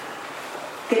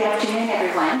Good afternoon,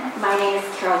 everyone. My name is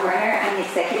Carol Werner. I'm the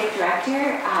Executive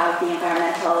Director of the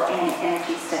Environmental and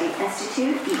Energy Study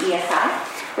Institute, EESI.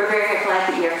 We're very, very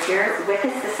glad that you're here with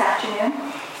us this afternoon,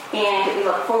 and we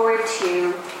look forward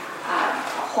to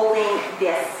holding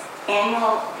this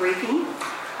annual briefing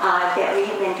that we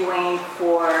have been doing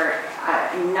for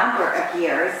a number of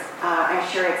years. I'm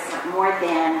sure it's more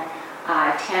than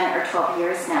 10 or 12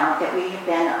 years now that we have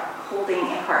been holding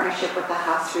in partnership with the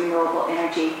House Renewable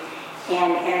Energy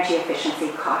and Energy Efficiency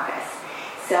Caucus.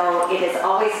 So it has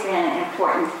always been an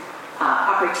important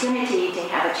opportunity to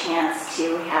have a chance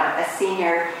to have a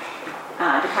senior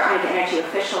Department of Energy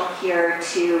official here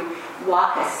to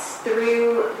walk us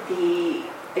through the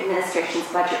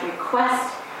administration's budget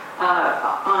request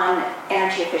on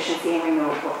energy efficiency and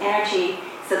renewable energy,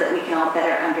 so that we can all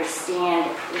better understand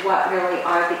what really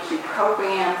are the key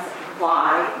programs,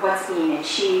 why, what's being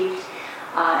achieved,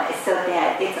 so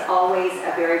that it's always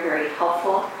a very, very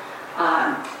helpful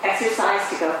exercise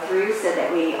to go through, so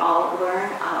that we all learn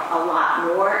a lot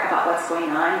more about what's going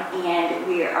on. And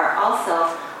we are also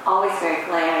always very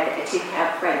glad to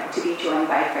have Fred, to be joined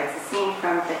by Fred Sassine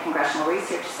from the Congressional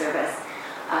Research Service,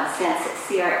 since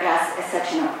CRS is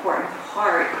such an important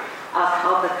part of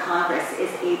how the Congress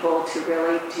is able to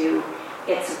really do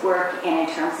its work, and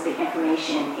in terms of the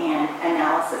information and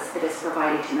analysis that is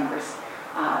provided to members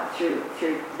through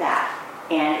that.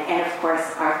 And of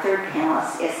course, our third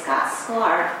panelist is Scott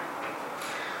Sklar,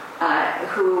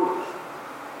 who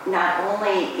not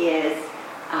only is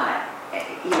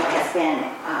has been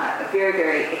very,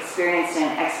 very experienced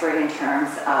and expert in terms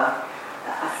of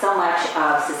so much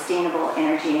of sustainable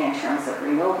energy, in terms of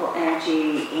renewable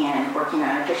energy and working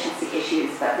on efficiency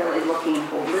issues, but really looking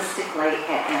holistically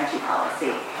at energy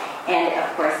policy. And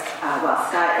of course,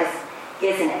 Scott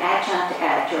is an adjunct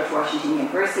at George Washington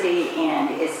University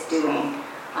and is doing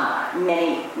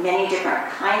many different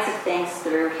kinds of things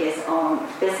through his own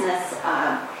business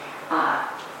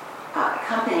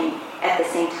company. At the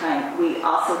same time, we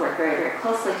also work very, very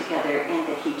closely together in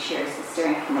that he chairs the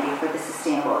steering committee for the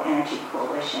Sustainable Energy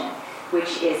Coalition,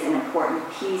 which is an important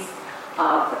piece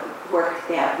of work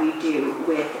that we do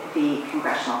with the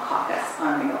Congressional Caucus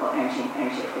on renewable energy and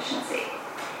energy efficiency.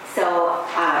 So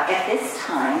at this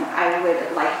time, I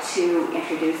would like to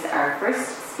introduce our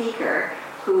first speaker,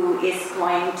 who is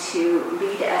going to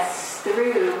lead us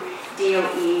through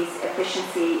DOE's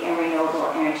efficiency and renewable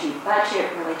energy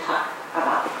budget, really talk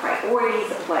about the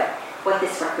priorities of what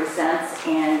this represents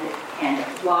and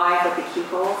why, what the key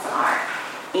goals are.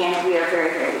 And we are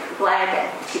very, very glad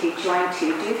to be joined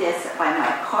to do this by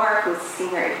Mike Carr, who's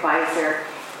Senior Advisor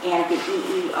and the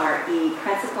EERE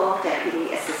Principal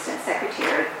Deputy Assistant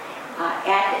Secretary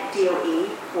at DOE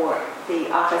for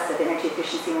the Office of Energy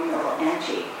Efficiency and Renewable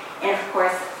Energy. And of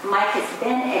course, Mike has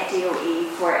been at DOE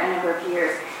for a number of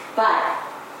years, but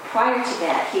prior to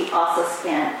that, he also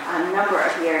spent a number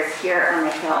of years here on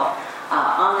the Hill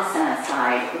on the Senate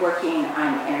side working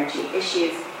on energy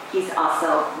issues. He's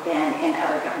also been in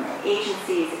other government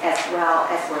agencies as well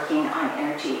as working on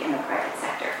energy in the private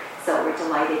sector. So we're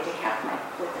delighted to have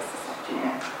Mike with us this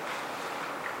afternoon.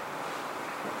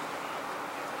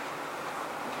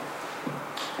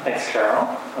 Thanks, Carol.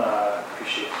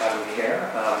 Appreciate having me here.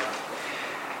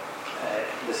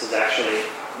 This is actually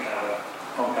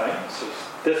homecoming.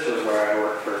 This was where I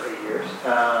worked for 8 years,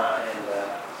 and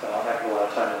so I'll have a lot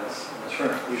of time in this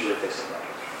room, usually facing back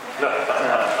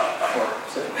or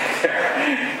sitting back there.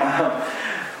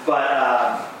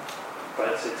 But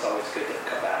it's always good to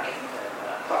come back and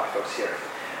talk to folks here.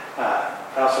 I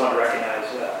also want to recognize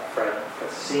Fred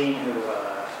Sassine, who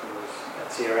was at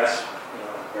CRS,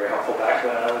 very helpful back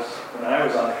when I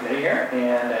was on the committee here,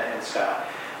 and Scott,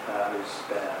 who's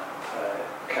been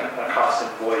kind of a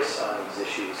constant voice on these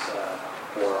issues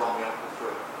for.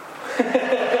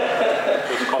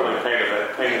 Just call me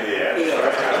pain in the ass.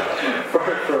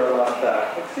 For a long time.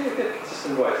 It's a good,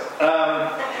 consistent voice.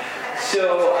 So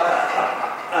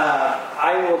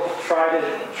I will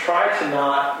try to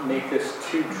not make this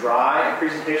too dry a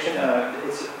presentation.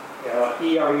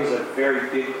 ERE is a very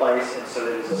big place, and so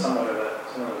it is somewhat of a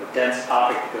dense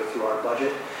topic to go through our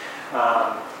budget.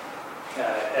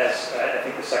 As I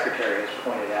think the Secretary has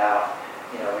pointed out,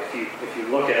 if you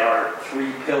look at our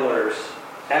 3 pillars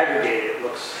aggregated, it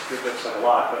looks like a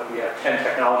lot, but we have 10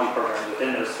 technology programs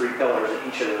within those 3 pillars, and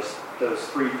each of those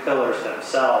 3 pillars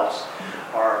themselves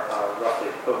are roughly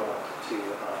equivalent to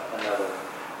another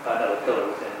pillar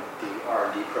within the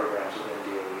R&D programs within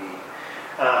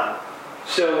DOE.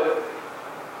 So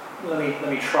let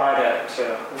me try to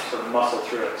sort of muscle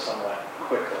through it somewhat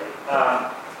quickly.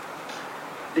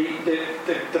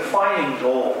 The defining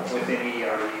goal within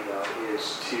ERE, though,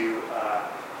 is to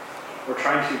we're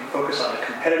trying to focus on the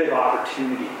competitive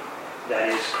opportunity that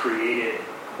is created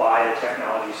by the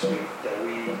technology suite that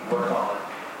we work on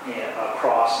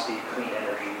across the clean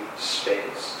energy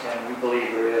space. And we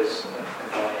believe there is a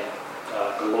compelling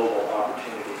global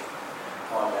opportunity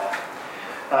on that.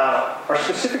 Our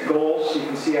specific goals, you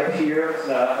can see up here,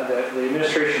 the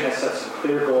administration has set some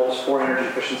clear goals for energy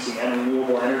efficiency and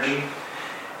renewable energy.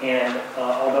 And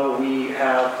although we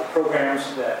have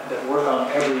programs that work on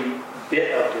every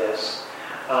bit of this,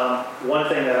 one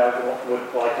thing that I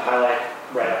would like to highlight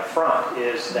right up front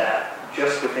is that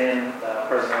just within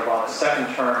President Obama's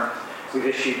second term, we've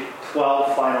issued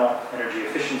 12 final energy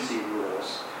efficiency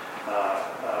rules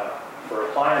for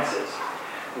appliances,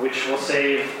 which will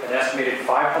save an estimated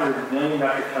 500 million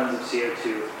metric tons of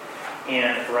CO2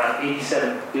 and around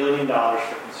 $87 billion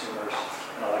for consumers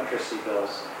and electricity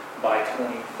bills by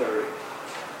 2030.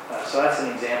 So that's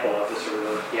an example of the sort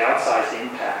of the outsized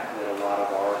impact that a lot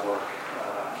of our work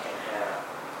can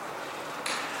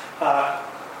have.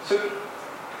 So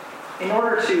in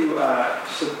order to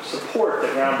support the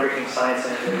groundbreaking science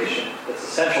and innovation that's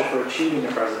essential for achieving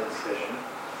the President's vision,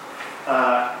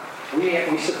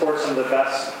 we support some of the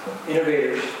best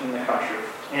innovators in the country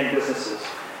and businesses.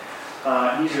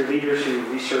 These are leaders who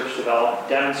research, develop,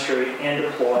 demonstrate, and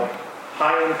deploy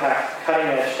high-impact,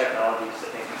 cutting-edge technologies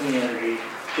that make clean energy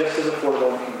just as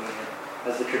affordable and convenient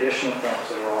as the traditional forms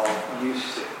that we're all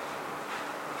used to.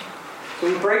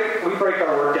 So we break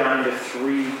our work down into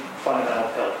three fundamental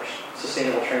pillars: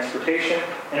 sustainable transportation,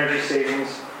 energy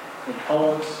savings in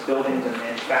homes, buildings, and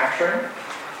manufacturing,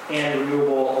 and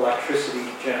renewable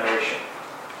electricity generation.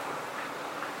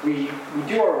 We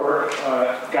do our work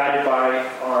guided by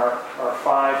our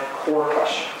 5 core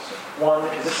questions. One,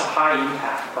 is this a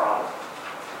high-impact problem?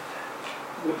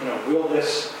 Will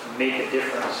this make a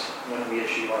difference when we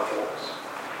achieve our goals?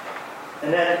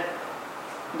 And then,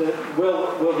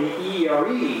 will the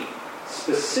EERE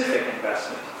specific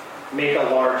investment make a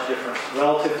large difference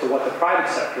relative to what the private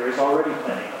sector is already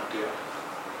planning on doing?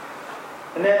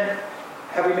 And then,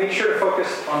 have we made sure to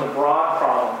focus on the broad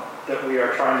problem that we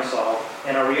are trying to solve,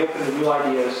 and are we open to new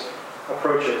ideas,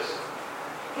 approaches,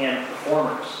 and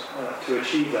performers to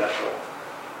achieve that goal?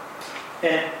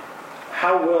 And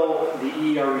how will the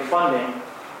EERE funding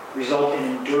result in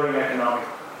enduring economic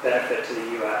benefit to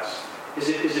the U.S.? Is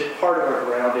it part of a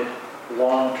grounded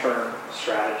long-term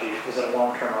strategy? Is it a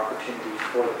long-term opportunity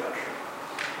for the country?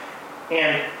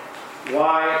 And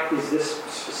why is this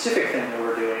specific thing that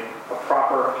we're doing a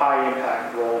proper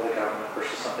high-impact role of the government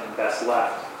versus something best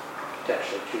left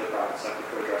potentially to the private sector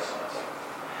to address on its own?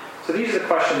 So these are the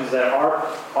questions that our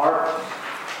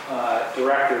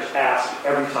directors ask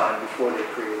every time before they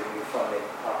create a new funding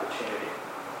opportunity.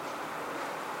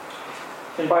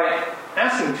 And by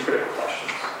asking these critical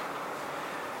questions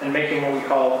and making what we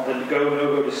call the go,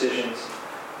 no-go decisions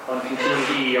on continued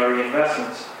EERE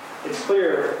investments, it's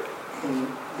clear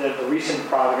that the recent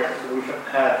progress, we've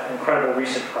had incredible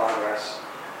recent progress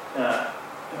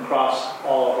across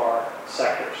all of our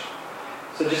sectors.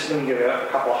 So just going to give a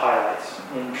couple of highlights.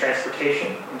 In transportation,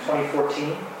 in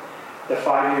 2014, the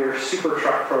 5-year Super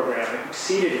Truck program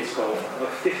exceeded its goal of a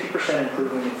 50%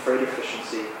 improvement in freight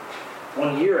efficiency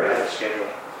 1 year ahead of schedule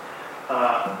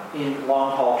in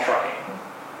long-haul trucking.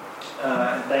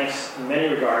 And thanks in many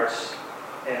regards,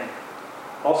 and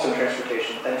also in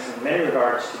transportation, thanks in many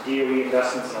regards to DOE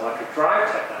investments in electric drive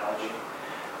technology,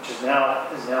 which is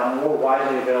now more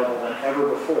widely available than ever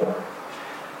before.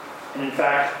 And in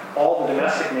fact, all the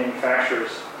domestic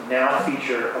manufacturers now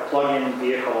feature a plug-in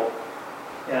vehicle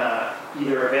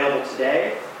either available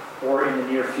today or in the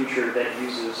near future that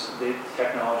uses the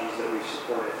technologies that we've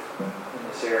supported in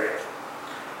this area.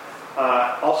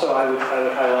 Also, I would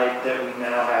highlight that we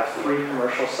now have 3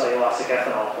 commercial cellulosic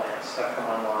ethanol plants have come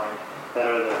online that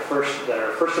are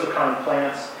first of a kind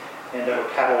plants and that were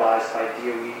catalyzed by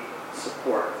DOE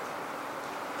support.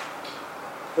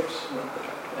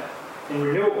 In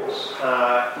renewables,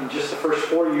 in just the first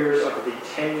 4 years of the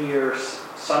 10-year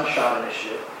Sunshot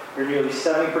Initiative, we're nearly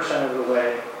 70% of the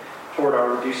way toward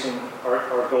our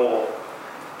goal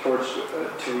towards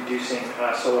to reducing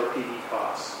solar PV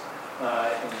costs.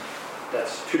 And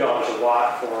that's $2 a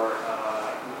watt for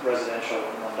residential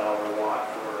and $1 a watt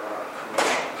for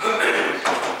commercial.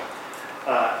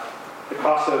 The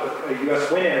cost of U.S.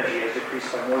 wind energy has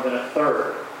decreased by more than a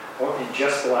third in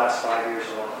just the last 5 years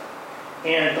alone.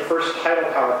 And the first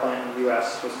tidal power plant in the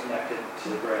U.S. was connected to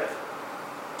the grid.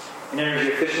 In energy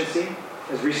efficiency,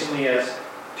 as recently as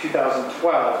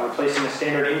 2012, replacing a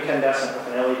standard incandescent with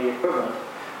an LED equivalent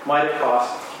might have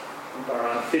cost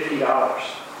around $50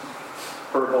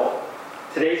 per bulb.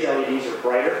 Today's LEDs are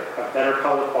brighter, have better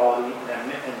color quality,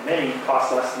 and in many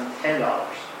cost less than $10.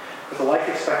 With a life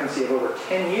expectancy of over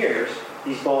 10 years,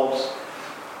 these bulbs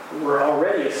were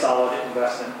already a solid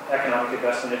investment, economic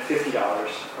investment at $50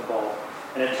 a bulb.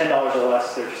 And at $10 or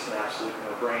less, they're just an absolute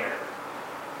no-brainer.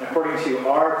 And according to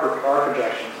our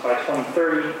projections, by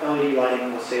 2030, LED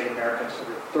lighting will save Americans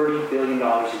over $30 billion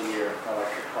a year in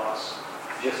electric costs,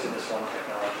 just in this one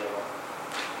technology alone.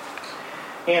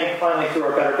 And finally, through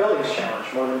our Better Buildings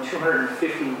Challenge, more than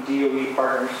 250 DOE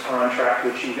partners are on track to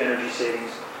achieve energy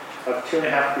savings of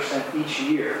 2.5% each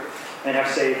year and have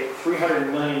saved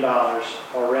 $300 million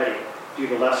already due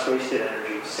to less wasted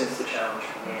energy since the challenge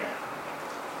began.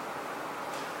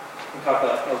 We'll talk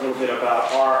a little bit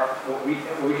about what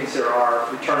we consider our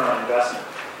return on investment.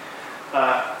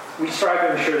 We strive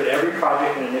to ensure that every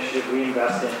project and initiative we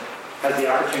invest in has the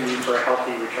opportunity for a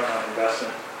healthy return on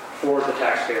investment for the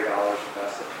taxpayer dollars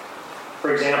invested.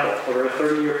 For example, over a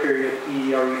 30-year period,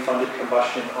 EERE funded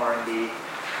combustion R&D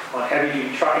on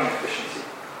heavy-duty trucking efficiency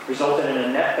resulted in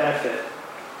a net benefit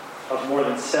of more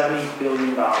than $70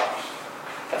 billion.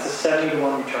 That's a 70 to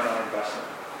 1 return on investment,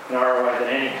 an ROI that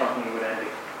any company would envy.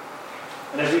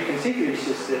 And as we can see through these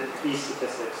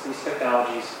statistics, these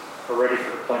technologies are ready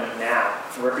for deployment now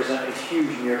and represent a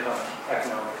huge near-term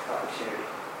economic opportunity.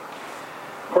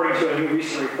 According to a new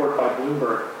recent report by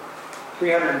Bloomberg,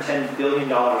 $310 billion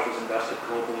was invested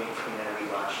globally in clean energy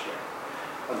last year,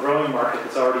 a growing market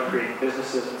that's already creating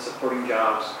businesses and supporting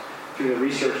jobs through the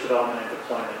research, development, and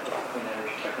deployment of clean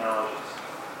energy technologies.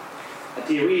 At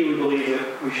DOE, we believe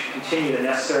that we should continue the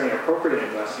necessary and appropriate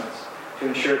investments to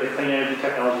ensure that clean energy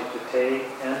technologies today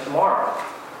and tomorrow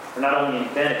are not only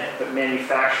invented, but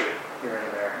manufactured here in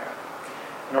America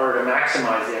in order to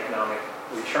maximize the economic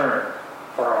return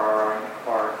for our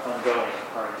ongoing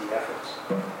R&D efforts.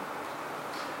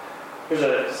 Here's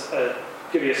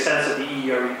give you a sense of the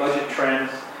EERE budget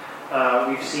trends.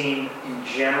 We've seen, in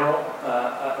general,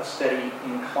 a steady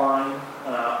incline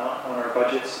on our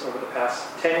budgets over the past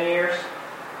 10 years,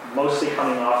 mostly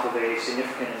coming off of a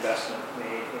significant investment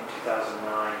made in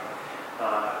 2009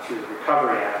 through the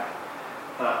Recovery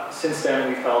Act. Since then,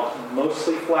 we've held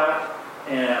mostly flat,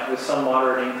 and with some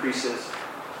moderate increases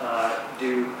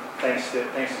due thanks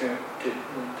to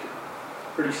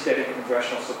pretty steady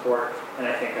congressional support, and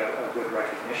I think a good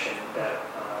recognition that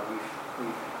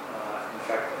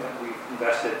we've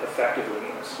invested effectively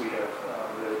in a suite of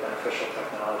really beneficial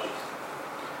technologies.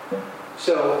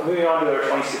 So moving on to our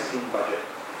 2016 budget.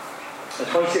 The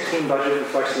 2016 budget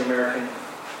reflects the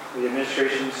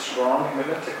administration's strong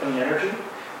commitment to clean energy,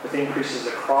 with increases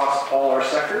across all our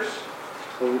sectors.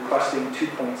 We're requesting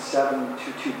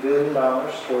 $2.722 billion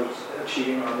towards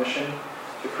achieving our mission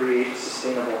to create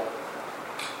sustainable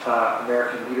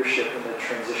American leadership in the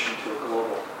transition to a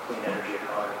global clean energy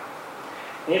economy.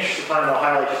 In the interest of time, I'll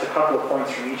highlight just a couple of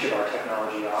points from each of our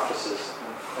technology offices.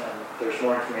 And there's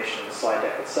more information in the slide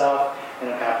deck itself, and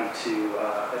I'm happy to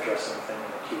address anything in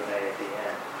the Q&A at the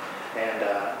end. And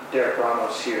Derek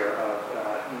Ramos here of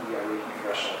EERE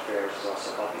Congressional Affairs is also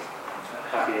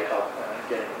happy to help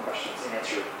get any questions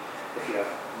answered if you have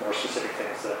more specific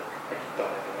things that I don't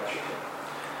have an answer to.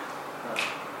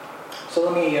 So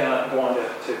let me go on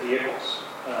to vehicles.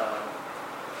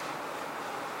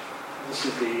 This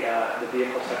is the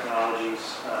Vehicle Technologies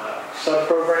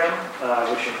sub-program,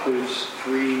 which includes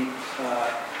the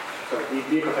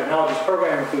Vehicle Technologies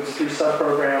program includes 3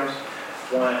 sub-programs.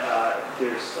 One,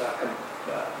 there's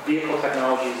Vehicle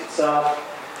Technologies itself.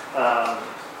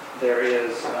 There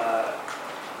is, I'm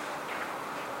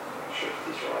sure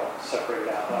these are all separated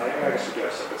out. I guess we do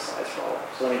have separate slides for all.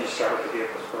 So let me just start with the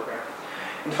Vehicles program.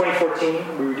 In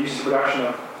 2014, we reduced the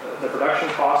production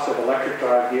cost of electric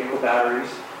drive vehicle batteries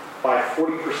by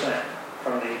 40%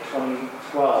 from the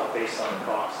 2012 baseline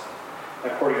cost.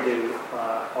 According to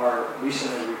our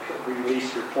recently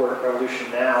released report,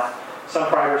 Revolution Now, some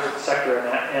private sector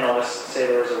analysts say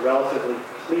there is a relatively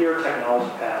clear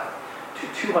technology path to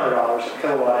 $200 a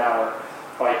kilowatt hour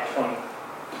by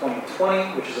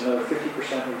 2020, which is another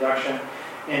 50% reduction,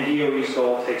 and DOE's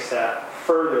goal takes that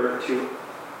further to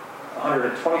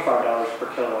 $125 per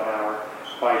kilowatt hour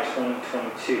by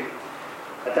 2022.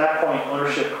 At that point,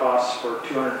 ownership costs for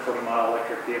 240-mile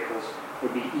electric vehicles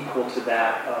would be equal to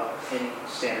that of any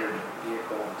standard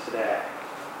vehicle today.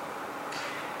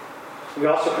 We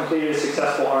also completed a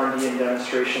successful R&D and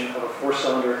demonstration of a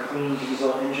 4-cylinder clean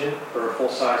diesel engine for a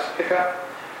full-size pickup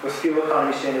with fuel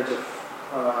economy standards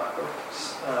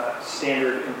of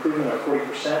standard improvement of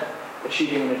 40%,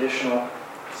 achieving an additional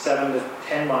 7 to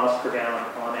 10 miles per gallon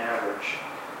on average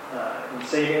in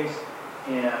savings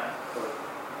and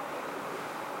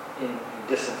in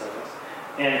distance, I guess,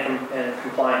 and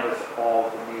complying with all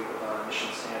the new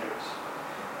emission standards.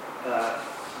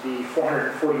 the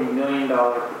 $440 million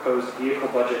proposed vehicle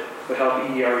budget would help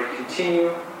EDRE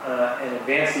continue and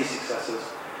advance these successes.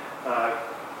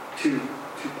 Two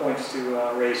points to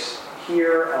raise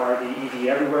here are the EV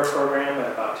Everywhere program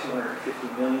at about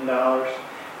 $250 million,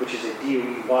 which is a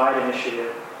DOE-wide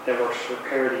initiative that works to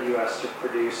prepare the U.S. to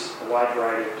produce a wide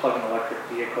variety of plug-in electric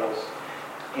vehicles,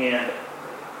 and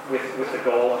with the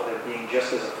goal of them being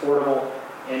just as affordable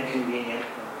and convenient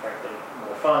and frankly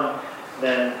more fun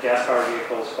than gas-powered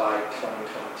vehicles by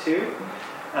 2022.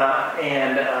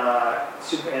 And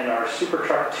our Super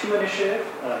Truck 2 initiative,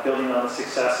 building on the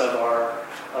success of our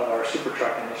Super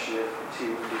Truck initiative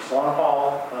to reduce long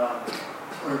haul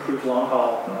or improve long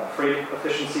haul freight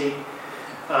efficiency.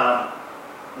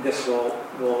 This will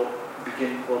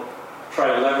try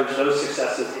to leverage those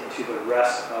successes into the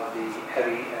rest of the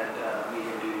heavy and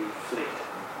medium duty fleet.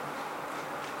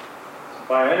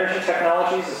 Bioenergy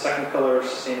technologies, the second pillar of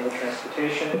sustainable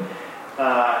transportation,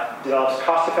 develops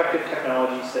cost-effective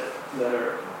technologies that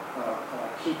are a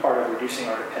key part of reducing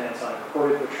our dependence on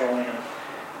imported petroleum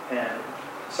and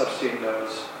substituting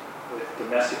those with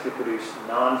domestically produced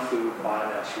non-food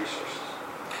biomass resources.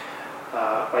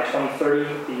 By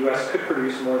 2030, the U.S. could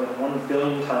produce more than 1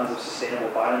 billion tons of sustainable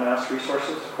biomass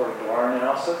resources, according to our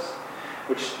analysis,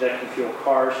 that can fuel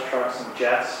cars, trucks, and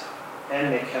jets,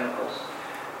 and make chemicals,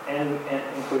 and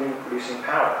including producing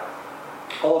power,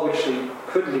 all of which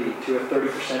could lead to a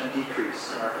 30%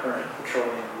 decrease in our current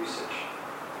petroleum usage.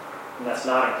 And that's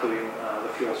not including the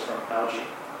fuels from algae.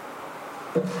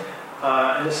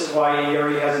 And this is why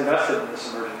EDRE has invested in this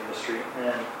emerging industry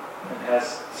and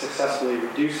has successfully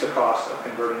reduced the cost of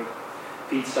converting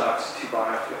feedstocks to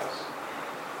biofuels.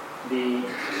 The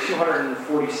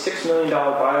 $246 million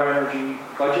bioenergy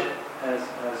budget has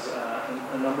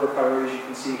a number of priorities you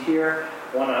can see here.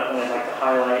 One I'd like to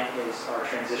highlight is our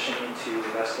transition into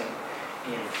investing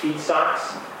in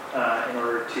feedstocks in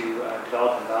order to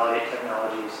develop and validate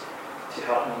technologies to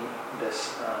help meet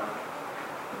this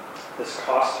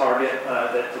cost target,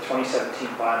 the 2017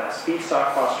 biomass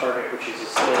feedstock cost target, which is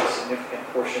still a significant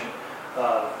portion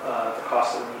of the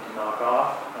cost that we need to knock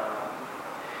off,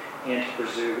 and to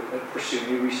pursue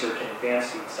new research in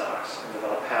advanced feedstocks and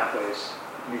develop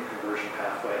new conversion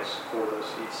pathways for those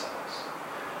feedstocks.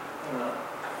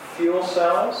 Fuel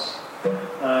cells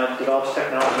develops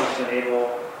technologies to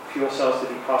enable fuel cells to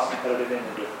be cost competitive in a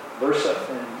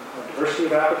diversity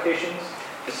of applications,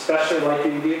 especially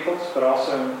light-duty vehicles, but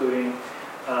also including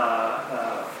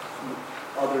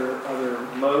other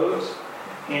modes,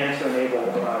 and to enable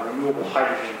renewable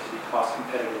hydrogen to be cost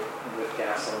competitive with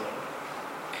gasoline.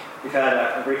 We've had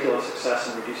a great deal of success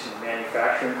in reducing the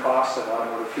manufacturing costs of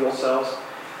automotive fuel cells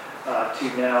to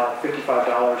now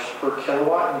 $55 per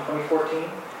kilowatt in 2014,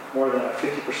 more than a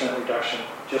 50% reduction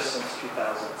just since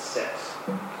 2006.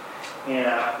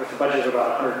 And with a budget of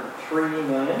about $103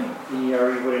 million,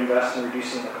 EDRE would invest in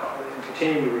reducing the cost, and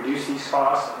continue to reduce these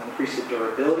costs, and increase the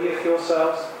durability of fuel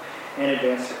cells, and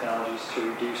advance technologies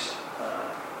to reduce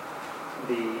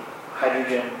the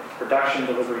hydrogen production,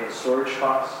 delivery, and storage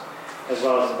costs, as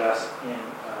well as invest in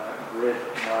grid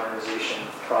modernization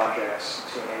projects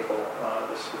to enable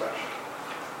this production.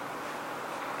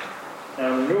 Now,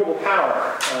 renewable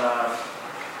power.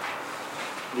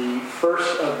 The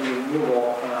first of the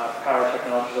renewable power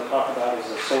technologies I'll talk about is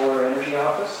the Solar Energy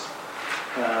Office,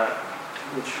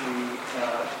 which we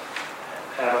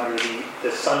have under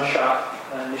the Sunshot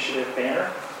Initiative banner.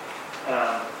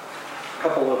 A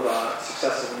couple of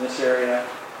successes in this area.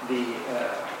 The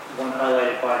one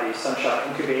highlighted by the Sunshot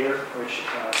Incubator, which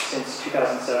since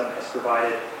 2007 has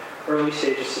provided early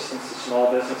stage assistance to small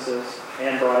businesses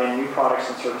and brought in new products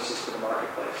and services to the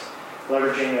marketplace,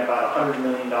 leveraging about $100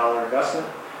 million investment,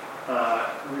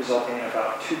 resulting in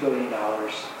about $2 billion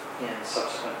in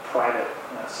subsequent private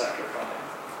sector funding.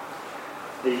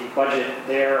 The budget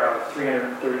there of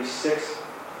 $336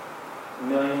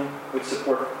 million would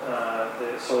support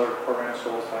the solar program's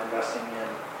goals by investing in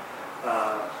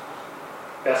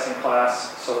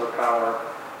best-in-class solar power,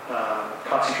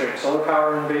 concentrating solar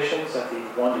power innovations at the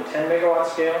 1 to 10 megawatt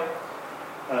scale,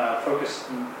 focused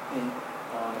on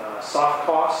soft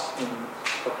costs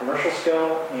for commercial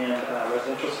scale and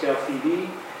residential scale PV.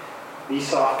 These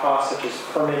soft costs, such as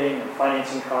permitting and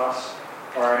financing costs,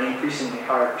 are an increasingly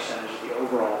higher percentage of the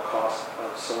overall cost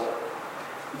of solar.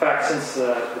 In fact, since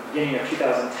the beginning of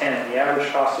 2010, the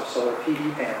average cost of solar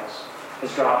PV panels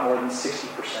has dropped more than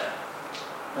 60%.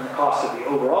 And the cost of the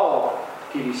overall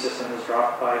PV system has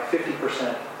dropped by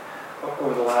 50%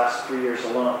 over the last 3 years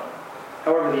alone.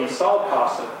 However, the installed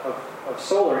cost of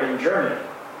solar in Germany,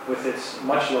 with its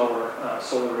much lower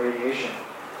solar radiation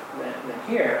than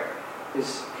here,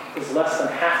 is less than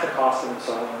half the cost of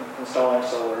installing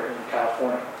solar in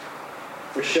California,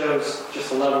 which shows just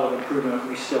the level of improvement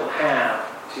we still have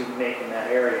to make in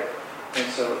that area. And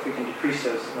so if we can decrease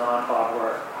those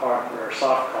hardware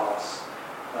soft costs,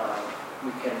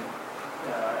 we can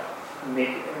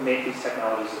make these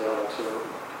technologies available to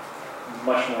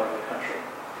much more of the country.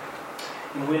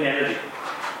 In wind energy,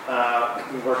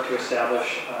 we're working to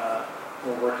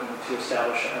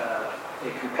establish a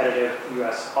competitive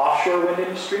U.S. offshore wind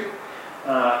industry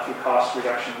through cost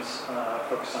reductions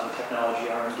focused on technology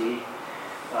R&D,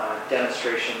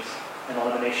 demonstrations, and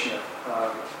elimination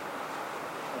of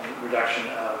and reduction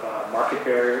of market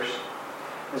barriers,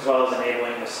 as well as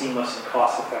enabling a seamless and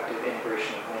cost-effective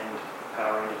integration of wind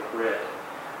power into the grid.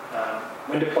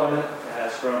 Wind deployment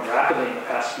has grown rapidly in the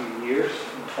past few years.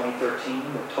 In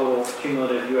 2013, the total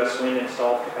cumulative U.S. wind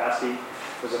installed capacity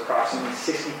was approximately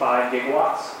 65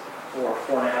 gigawatts, or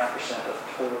 4.5% of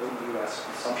total U.S.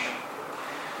 consumption.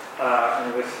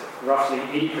 And with roughly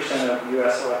 80% of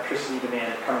U.S. electricity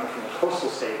demand coming from the coastal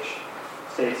states,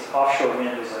 offshore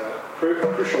wind is a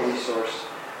crucial resource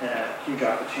and a huge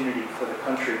opportunity for the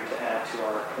country to add to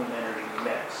our clean energy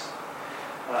mix.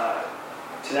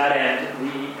 To that end,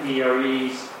 the ERE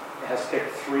has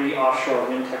picked 3 offshore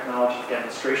wind technology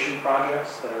demonstration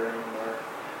projects that are in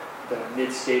the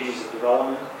mid stages of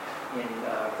development in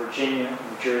Virginia,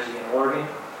 New Jersey, and Oregon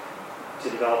to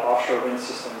develop offshore wind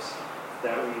systems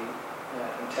that we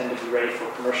intend to be ready for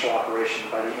commercial operation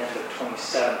by the end of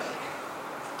 2017.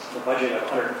 The budget of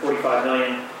 $145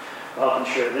 million will help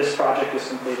ensure this project is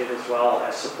completed, as well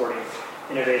as supporting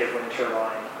innovative wind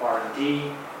turbine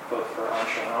R&D, both for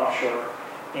onshore and offshore,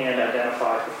 and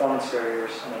identify performance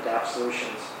barriers and adapt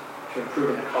solutions to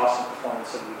improving the cost and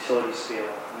performance of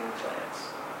utility-scale wind plants.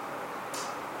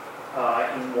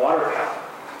 In water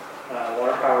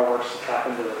power works to tap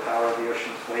into the power of the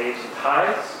ocean's waves and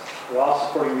tides, while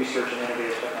supporting research and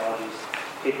innovative technologies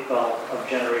capable of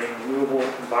generating renewable,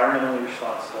 environmentally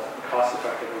responsible, and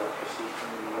cost-effective electricity from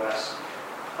the U.S.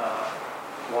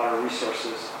 Water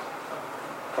resources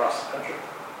across the country.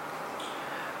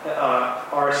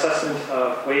 Our assessment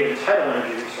of wave and tidal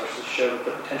energy resources showed that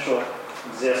the potential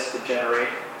exists to generate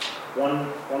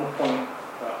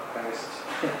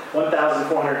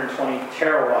 1,420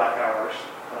 terawatt hours.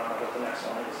 I don't know what the next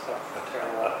one is, a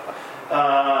terawatt,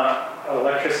 of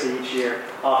electricity each year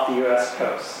off the U.S.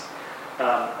 coast.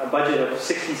 A budget of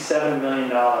 $67 million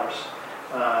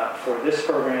for this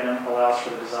program allows for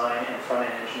the design and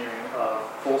front-end engineering of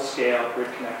full-scale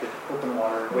grid-connected open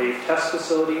water wave test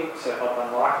facility to help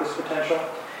unlock this potential.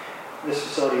 This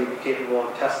facility would be capable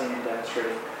of testing and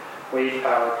demonstrating wave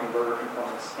power converter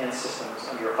components and systems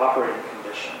under operating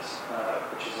conditions,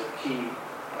 which is a key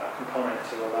component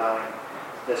to allowing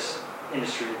this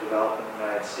industry to develop in the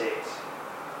United States.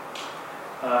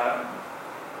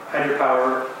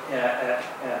 Hydropower at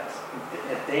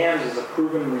dams is a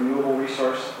proven renewable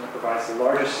resource, and it provides the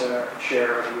largest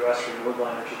share of U.S. renewable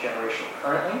energy generation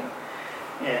currently.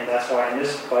 And that's why in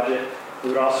this budget, we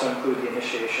would also include the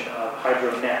initiation of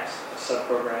HydroNext, a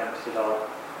sub-program to develop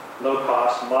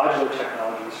low-cost modular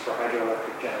technologies for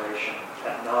hydroelectric generation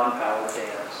at non-powered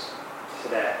dams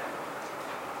today.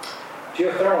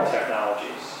 Geothermal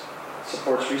technologies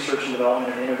supports research and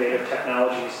development of innovative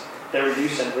technologies that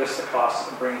reduce and risk the cost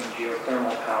of bringing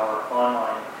geothermal power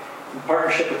online in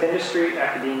partnership with industry,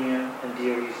 academia, and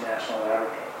DOE's national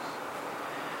laboratories.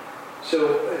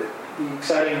 So the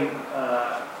exciting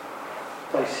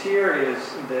place here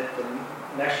is that the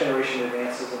next generation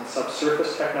advances in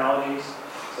subsurface technologies,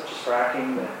 such as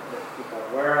fracking that people are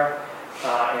aware of,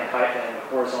 and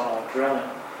horizontal drilling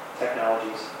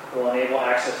technologies will enable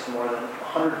access to more than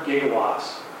 100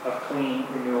 gigawatts of clean,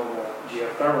 renewable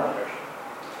geothermal energy.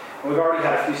 And we've already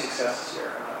had a few successes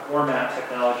here. ORMAT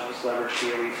Technologies leverage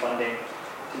DOE funding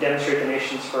to demonstrate the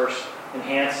nation's first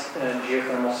enhanced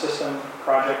geothermal system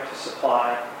project to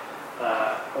supply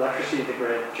electricity to the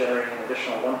grid, generating an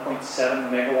additional 1.7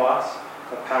 megawatts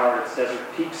of power at its Desert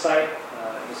Peak site.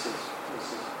 This is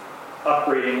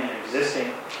upgrading an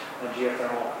existing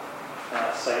geothermal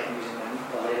site using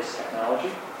the latest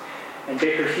technology. And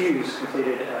Baker Hughes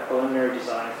completed a preliminary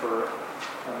design for a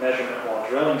measurement while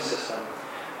drilling system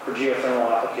for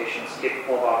geothermal applications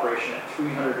capable of operation at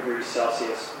 300 degrees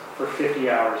Celsius for 50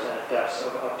 hours and at depths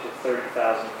of up to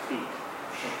 30,000 feet,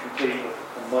 and complete with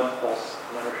a mud pulse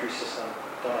telemetry system.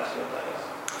 Don't ask me what that is.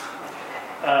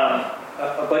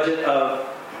 A budget of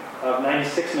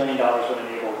 $96 million would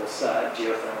enable this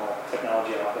geothermal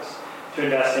technology office to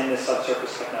invest in this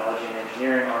subsurface technology and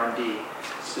engineering R&D,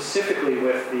 specifically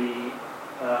with the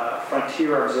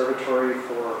Frontier Observatory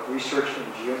for Research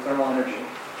in Geothermal Energy,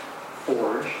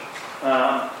 FORGE,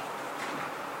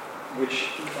 which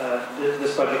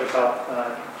this budget would help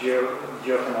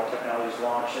geothermal technologies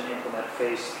launch and implement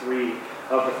phase 3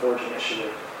 of the Forge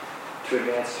initiative to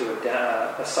advance to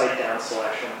a site down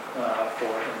selection for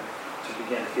them to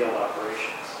begin field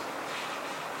operations.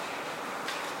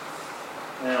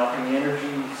 Now, in the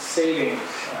energy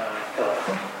savings pillar,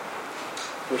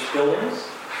 first buildings.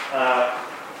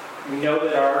 We know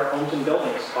that our homes and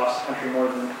buildings cost the country more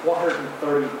than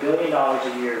 $430 billion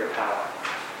a year to power,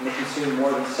 and they consume more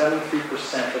than 73%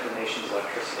 of the nation's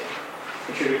electricity,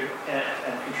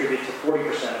 and contribute to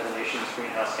 40% of the nation's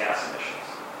greenhouse gas emissions.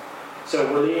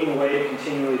 So we're leading the way to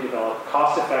continually develop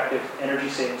cost-effective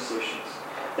energy-saving solutions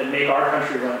that make our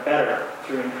country run better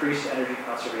through increased energy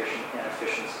conservation and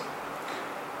efficiency.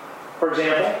 For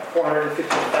example,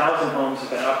 450,000 homes have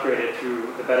been upgraded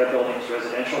through the Better Buildings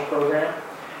residential program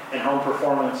and Home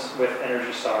Performance with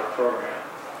Energy Star program.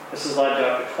 This has led to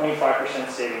up to 25%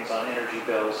 savings on energy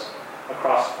bills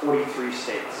across 43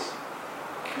 states.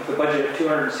 With a budget of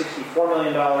 $264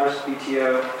 million,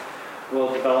 BTO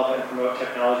will develop and promote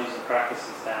technologies and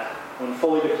practices that, when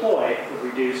fully deployed, would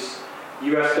reduce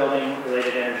U.S.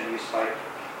 building-related energy use by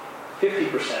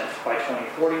 50% by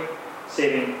 2040,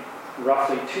 saving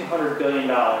roughly $200 billion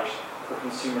for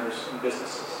consumers and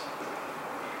businesses.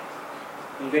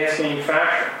 Advanced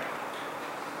manufacturing.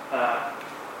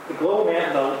 The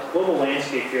global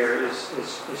landscape here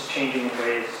is changing in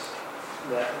ways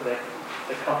that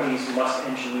the companies must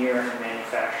engineer and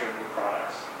manufacture new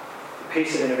products. The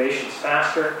pace of innovation is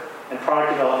faster, and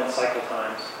product development cycle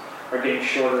times are getting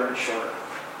shorter and shorter.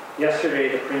 Yesterday,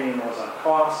 the premium was on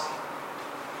cost.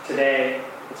 Today,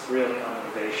 it's really on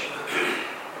innovation.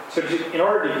 So in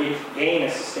order to gain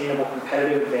a sustainable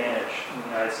competitive advantage in the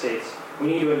United States, we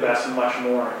need to invest much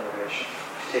more in innovation,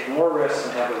 to take more risks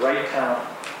and have the right talent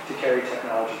to carry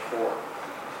technology forward.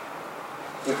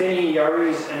 Within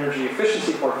EERE's energy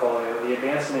efficiency portfolio, the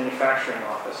Advanced Manufacturing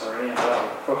Office, or AMO,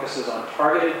 focuses on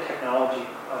targeted technology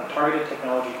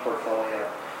portfolio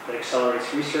that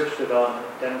accelerates research, development,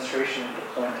 demonstration, and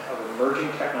deployment of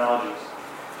emerging technologies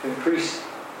to increase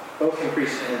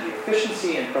energy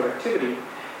efficiency and productivity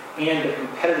and the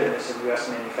competitiveness of U.S.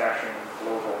 manufacturing in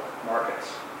global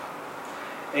markets.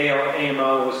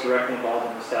 AMO was directly involved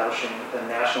in establishing the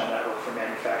National Network for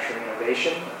Manufacturing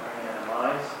Innovation, or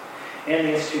NMIs, and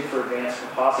the Institute for Advanced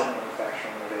Composite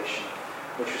Manufacturing Innovation,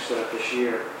 which was stood up this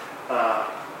year,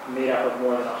 made up of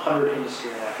more than 100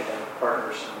 industry and academic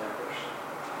partners and members.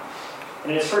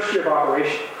 And in its first year of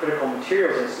operation, Critical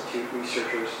Materials Institute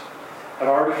researchers have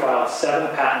already filed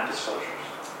 7 patent disclosures.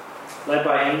 Led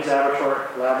by Ames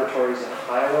Laboratories in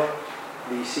Iowa,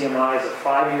 the CMI is a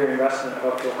 5-year investment of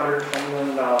up to $120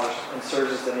 million and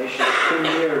serves as the nation's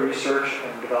premier research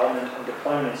and development and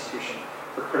deployment institution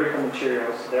for critical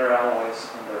materials, their alloys,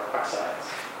 and their oxides.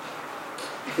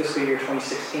 In fiscal year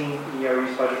 2016,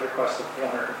 EERE's budget request of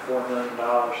 $404 million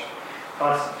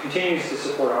continues to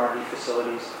support R&D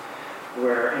facilities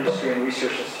where industry and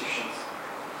research institutions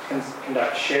can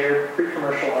conduct shared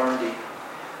pre-commercial R&D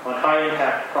on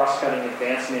high-impact, cross-cutting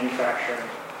advanced manufacturing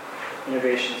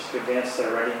innovations to advance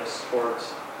their readiness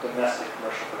towards domestic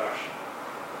commercial production.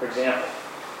 For example,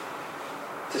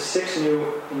 to 6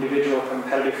 new individual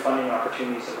competitive funding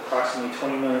opportunities of approximately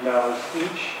 $20 million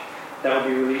each that will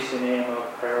be released in AMO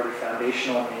Priority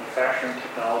Foundational Manufacturing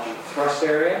Technology thrust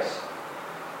areas.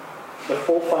 The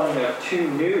full funding of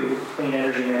 2 new Clean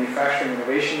Energy Manufacturing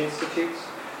Innovation Institutes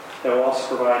that will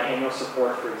also provide annual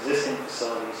support for existing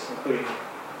facilities, including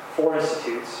 4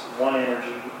 institutes, 1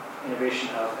 energy innovation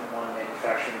hub, and 1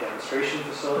 manufacturing demonstration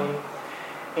facility.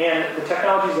 And the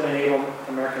technologies that enable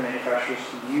American manufacturers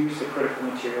to use the critical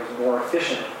materials more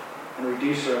efficiently and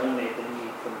reduce or eliminate the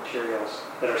need for materials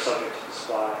that are subject to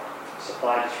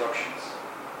supply disruptions.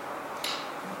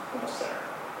 Almost there.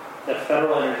 The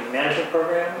Federal Energy Management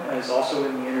Program is also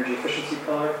in the energy efficiency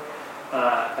pillar.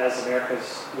 As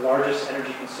America's largest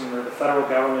energy consumer, the federal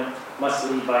government must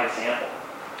lead by example.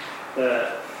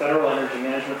 The Federal Energy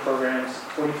Management Program's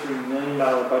 $43 million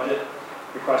budget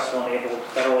request will enable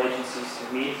federal agencies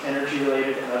to meet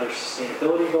energy-related and other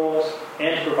sustainability goals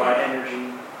and to provide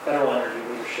federal energy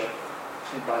leadership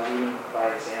by leading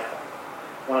by example.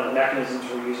 One of the mechanisms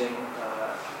we're using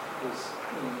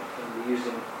used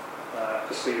in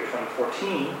fiscal year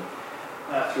 2014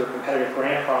 through a competitive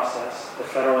grant process. The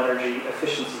Federal Energy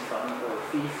Efficiency Fund, or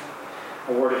FEEF,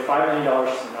 awarded $5 million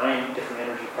to 9 different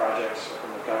energy projects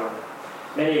from the government,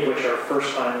 many of which are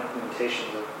first-time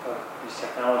implementations of these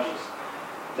technologies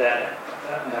that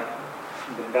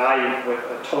have been valued with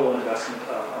a total investment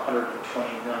of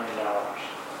 $120 million.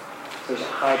 So there's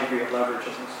a high degree of leverage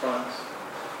in these funds.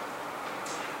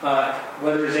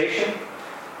 Weatherization.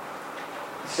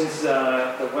 Since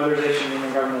the Weatherization and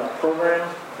Intergovernmental Program,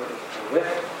 or WIP,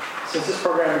 since this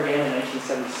program began in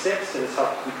 1976, it has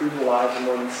helped improve the lives of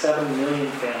more than 7 million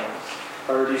families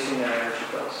by reducing their energy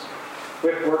bills.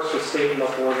 WIP works with state and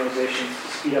local organizations to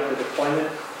speed up the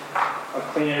deployment of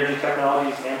clean energy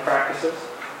technologies and practices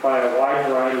by a wide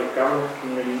variety of government,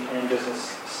 community, and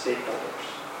business stakeholders.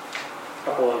 A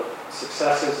couple of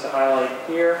successes to highlight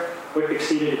here. WIP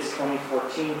exceeded its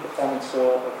 2014 performance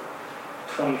goal of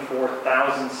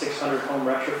 24,600 home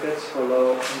retrofits for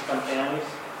low-income families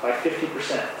by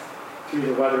 50% through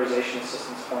the Weatherization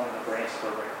Assistance Formula Grants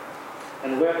Program.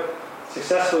 And WIP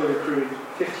successfully recruited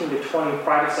 15 to 20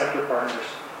 private sector partners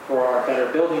for our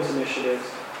Better Buildings initiatives,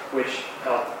 which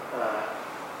help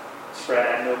spread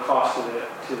at no cost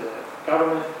to the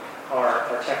government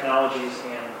our technologies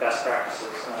and best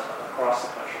practices across the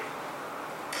country.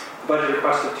 The budget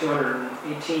request of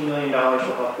 $218 million will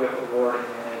help WIP award and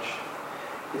manage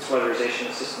its Weatherization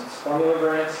Assistance Formula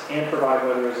grants and provide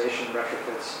weatherization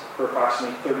retrofits for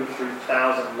approximately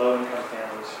 33,000 low-income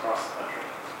families across the country.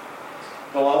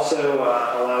 It will also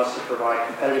allow us to provide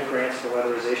competitive grants for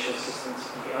weatherization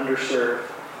assistance in the underserved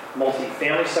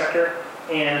multi-family sector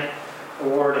and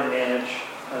award and manage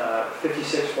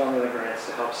 56 formula grants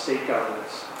to help state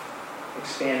governments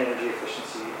expand energy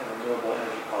efficiency and renewable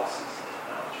energy policies and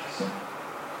technologies.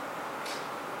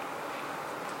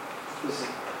 This is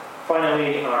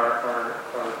finally our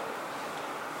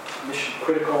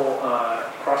mission-critical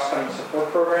cross-cutting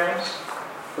support programs.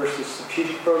 First is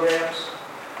strategic programs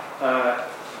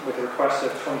with a request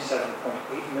of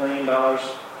 $27.8 million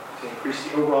to increase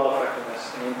the overall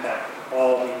effectiveness and impact of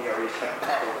all the ERE's technical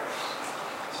programs.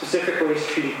 Specifically,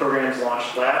 strategic programs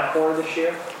launched LabCorp this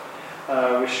year,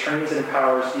 which trains and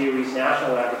empowers DOE's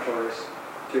national laboratories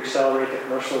to accelerate the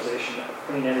commercialization of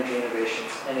clean energy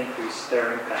innovations and increase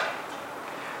their impact.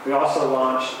 We also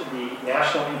launched the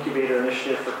National Incubator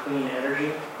Initiative for Clean Energy,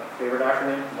 my favorite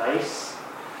acronym, NICE,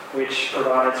 which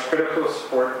provides critical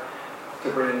support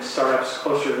to bring startups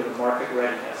closer to the market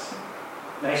readiness.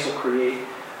 NICE will create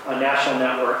a national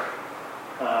network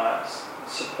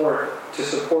to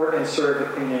support and serve the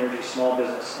clean energy small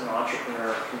business and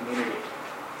entrepreneur community.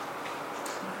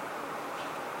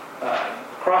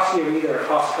 Across DOE, there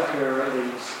are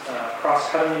these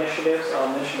cross-cutting initiatives.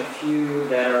 I'll mention a few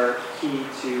that are key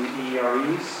to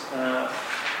ERE's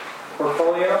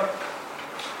portfolio.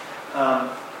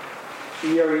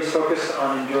 ERE is focused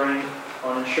on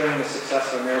ensuring the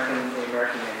success of the American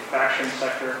manufacturing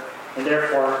sector, and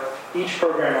therefore each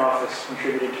program office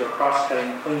contributed to a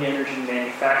cross-cutting clean energy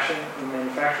manufacturing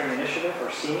initiative, or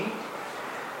CEMI.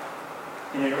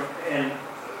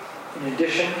 In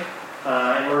addition,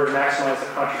 in order to maximize the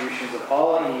contributions of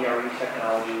all ERE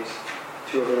technologies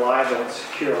to a reliable and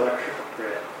secure electrical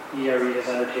grid, ERE has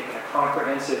undertaken a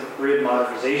comprehensive grid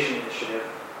modernization initiative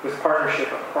with partnership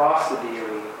across the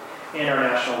DOE and our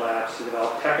national labs to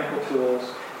develop technical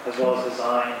tools as well as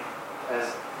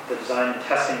the design and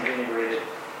testing of integrated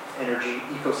energy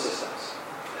ecosystems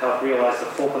to help realize the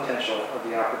full potential of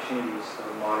the opportunities of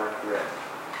a modern grid.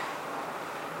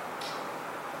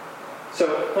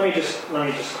 So let me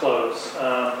just close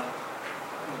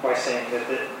by saying that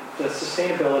the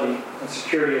sustainability and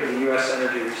security of the U.S.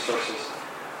 energy resources,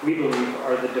 we believe,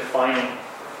 are the defining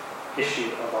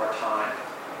issue of our time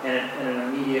and an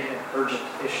immediate and urgent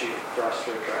issue for us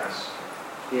to address.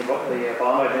 The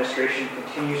Obama administration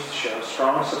continues to show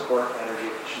strong support for energy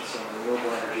efficiency and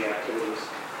renewable energy activities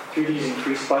through these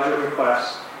increased budget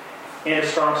requests and a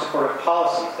strong support of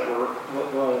policies that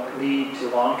will lead to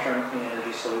long-term clean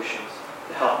energy solutions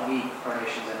to help meet our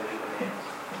nation's energy demands.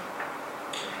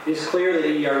 It is clear that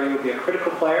ERE will be a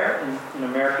critical player in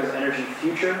America's energy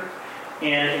future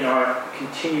and in our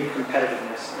continued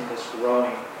competitiveness in this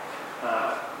growing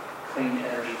clean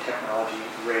energy technology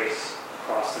race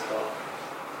across the globe.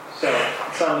 So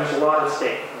there's a lot at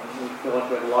stake, and we feel like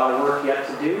we have a lot of work yet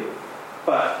to do,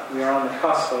 but we are on the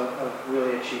cusp of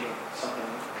really achieving something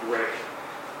great.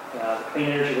 The clean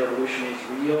energy revolution is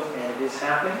real, and it is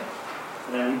happening,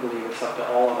 and we believe it's up to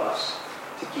all of us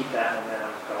to keep that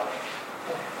momentum going.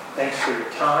 Thanks for your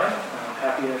time. I'm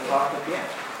happy to talk with you.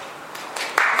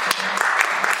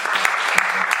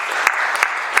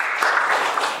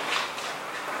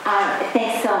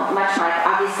 Thanks so much, Mike.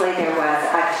 Obviously, there was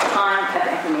a ton of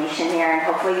information there, and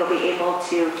hopefully you'll be able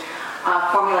to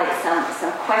formulate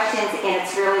some questions, and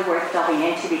it's really worth delving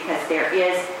into because there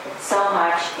is so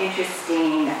much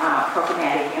interesting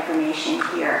programmatic information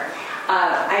here.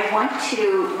 I want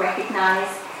to recognize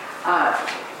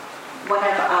one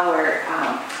of our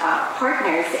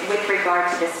partners with regard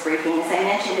to this briefing. As I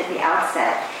mentioned at the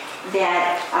outset,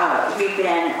 that we've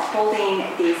been holding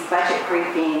these budget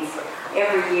briefings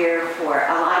every year for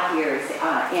a lot of years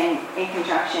in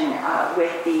conjunction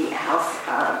with the House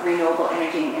Renewable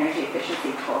Energy and Energy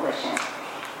Efficiency Coalition.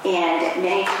 And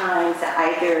many times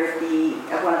either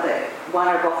one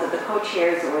or both of the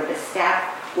co-chairs or the staff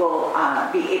will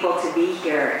be able to be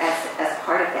here as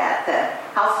part of that. The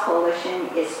House Coalition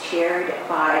is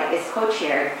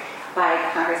co-chaired by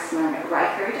Congressman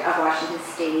Reichert of Washington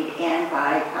State and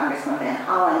by Congressman Van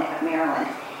Hollen of Maryland.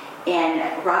 And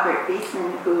Robert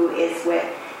Beesman, who is with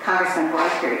Congressman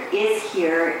Reichert, is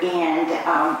here, and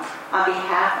on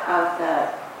behalf of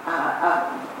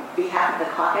the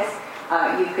caucus,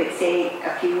 you could say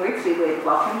a few words. We would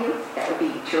welcome you. That would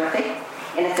be terrific.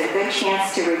 And it's a good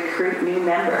chance to recruit new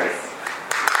members.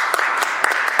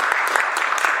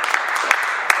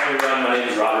 Hi everyone, my name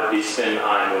is Robert Beesman.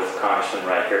 I'm with Congressman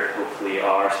Reichert. Hopefully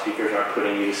our speakers aren't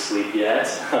putting you to sleep yet.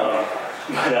 But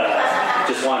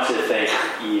just wanted to thank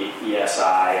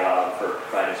ESI for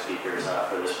providing speakers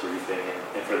for this briefing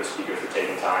and for the speakers for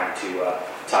taking time to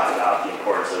talk about the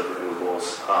importance of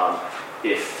renewables.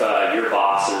 If your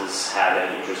bosses have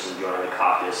any interest in joining the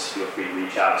caucus, feel free to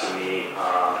reach out to me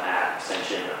at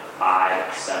extension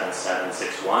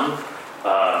 57761.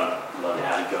 Love to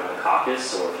have you join the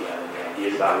caucus, or if you have any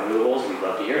ideas about renewables, we'd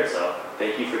love to hear it. So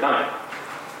thank you for coming.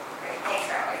 Great. Thanks,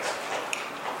 Robert.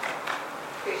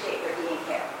 Appreciate your being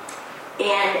here.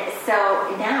 And so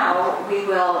now we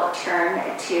will turn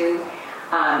to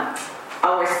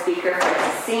our speaker for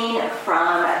the scene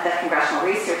from the Congressional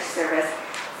Research Service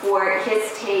for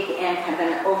his take and kind of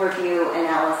an overview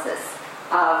analysis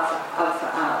of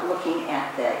looking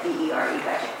at the EERE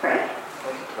budget. Fred?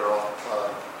 Thank you, Carol.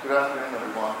 Good afternoon,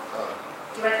 everyone.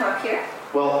 Do you want to come up here?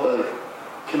 Well,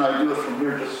 can I do it from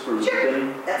here just for the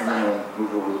beginning? That's and then I'll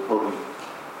move over to the podium.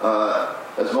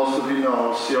 As most of you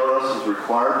know, CRS is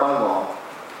required by law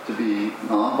to be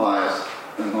non-biased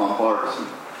and non-partisan.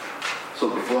 So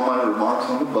before my remarks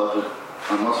on the budget,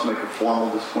 I must make a formal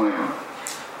disclaimer.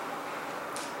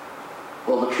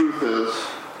 Well, the truth is,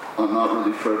 I'm not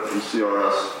really Fred from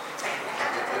CRS,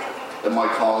 and my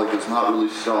colleague is not really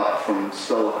Scott from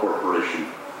Stella Corporation.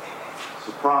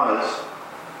 Surprise,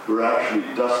 we're actually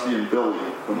Dusty and Billy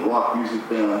from the rock music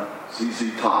band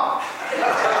ZZ Top.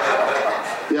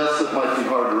 Yes, it might be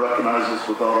hard to recognize us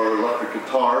without our electric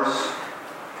guitars,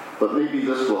 but maybe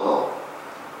this will help.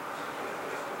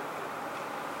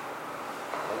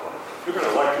 You're going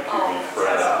to electrocute me,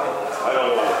 Fred. I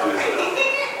don't want to do that.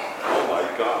 Oh my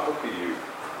God, look at you.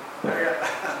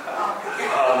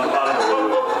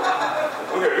 Unbelievable.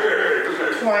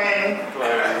 Okay. Twang.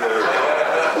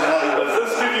 Does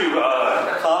this give you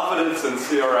confidence in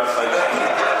CRS?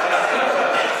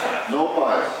 No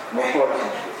bias, no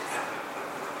partisanship.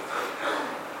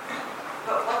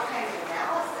 But what kind of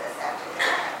analysis after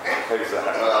that?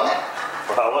 Exactly. Well,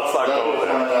 Let's not that go we'll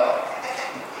there. find out.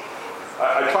 I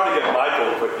try to get Michael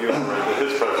to put you in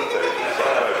his presentation, so I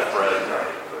have Fred.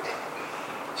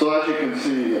 So as you can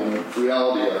see, in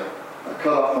reality, I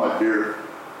cut off my beard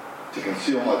to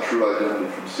conceal my true identity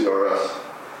from CRS.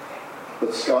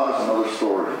 But Scott is another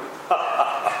story.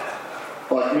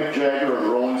 Like Mick Jagger or the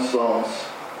Rolling Stones,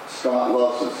 Scott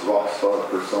loves his rock star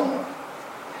persona.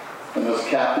 And as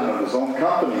captain of his own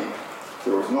company,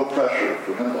 there was no pressure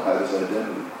for him to hide his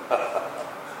identity.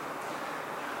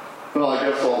 Well, I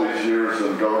guess all these years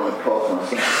in government caused my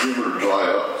sense of humor to dry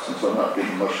up, since I'm not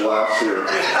getting much laughs here.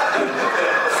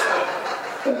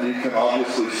 And you can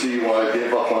obviously see why I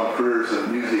gave up on careers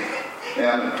in music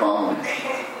and in comedy.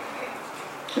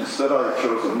 Instead, I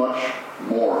chose a much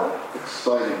more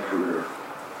exciting career,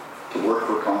 to work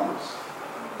for Congress.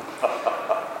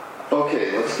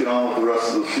 Okay, let's get on with the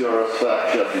rest of the CRS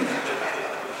fact-checking.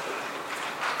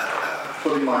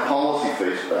 Putting my policy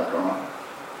face back on.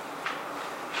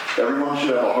 Everyone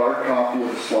should have a hard copy of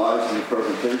the slides in the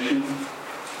presentation.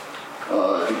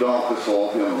 If you don't, this will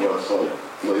all be on the website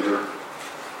later.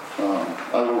 I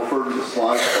will refer to the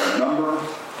slides by number,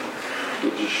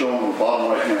 which is shown in the bottom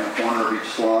right-hand corner of each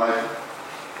slide.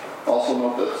 Also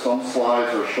note that some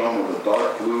slides are shown with a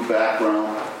dark blue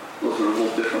background. Those are a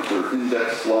little different. They're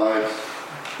index slides,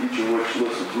 each of which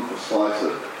lists a group of slides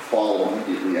that follow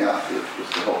immediately after,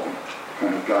 just to help you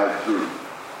kind of guide through.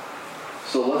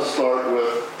 So let's start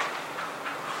with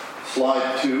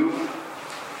slide 2,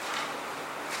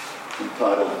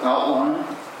 entitled Outline.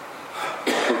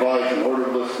 It provides an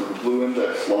ordered list of the blue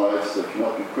index slides that can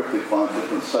help you quickly find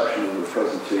different sections of the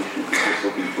presentation if you're just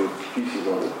looking for pieces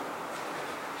of it.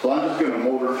 So I'm just going to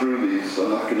motor through these. I'm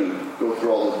not going to go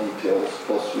through all the details,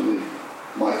 plus really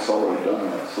Mike's already done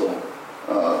that. So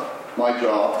my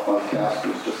job, my task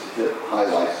is just to hit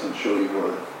highlights and show you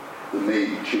where the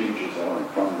main changes are in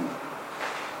funding.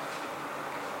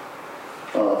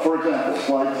 For example,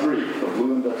 slide 3, the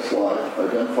blue index slide,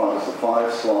 identifies the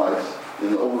 5 slides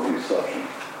in the overview section.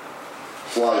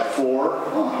 Slide 4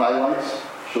 on highlights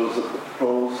shows that the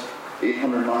proposed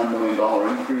 $809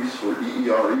 million increase for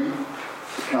EERE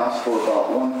accounts for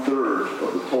about 1/3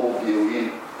 of the total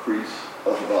DOE increase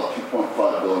of about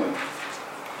 $2.5 billion.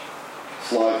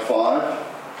 Slide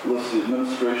 5 lists the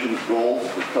administration's goals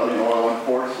for cutting oil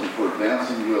imports and for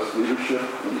advancing U.S. leadership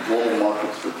in the global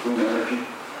markets for clean energy.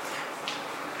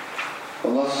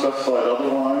 Unless specified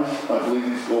otherwise, I believe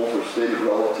these goals are stated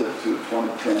relative to a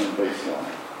 2010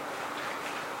 baseline.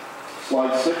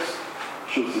 Slide 6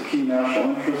 shows the key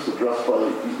national interests addressed by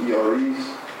the EERE's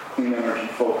clean energy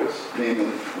focus,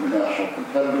 namely international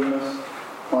competitiveness,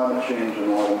 climate change, and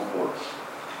oil imports.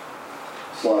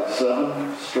 Slide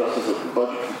 7 stresses that the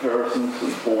budget comparisons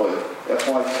employ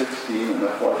FY16 and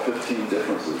FY15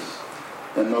 differences,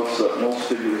 and notes that most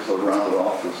figures are rounded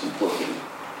off for simplicity.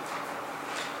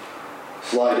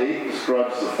 Slide 8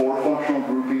 describes the 4 functional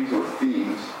groupings or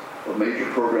themes of major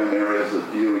program areas that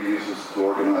DOE uses to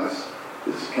organize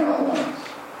its account lines.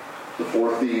 The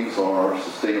 4 themes are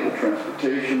sustainable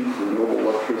transportation, renewable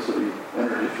electricity,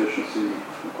 energy efficiency,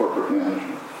 and corporate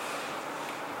management.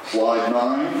 Slide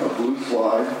 9, a blue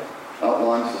slide,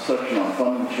 outlines the section on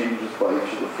funding changes by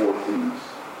each of the 4 themes.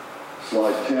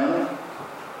 Slide 10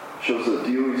 shows that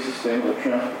DOE's sustainable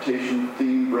transportation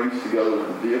theme brings together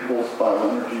the vehicles,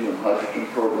 bioenergy, and hydrogen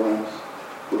programs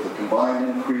with a combined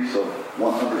increase of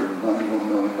 $191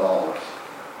 million.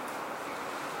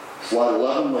 Slide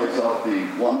 11 lays out the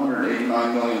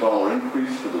 $189 million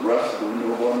increase for the rest of the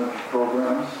renewable energy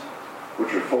programs,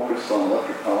 which are focused on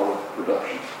electric power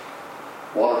production.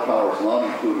 Water power is not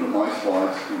included in my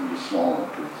slides due to the small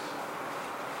increase.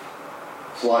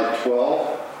 Slide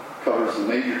 12 covers the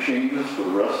major changes for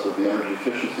the rest of the energy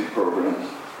efficiency programs,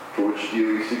 for which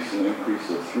DOE seeks an increase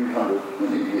of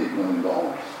 $388 million.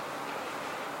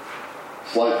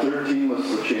 Slide 13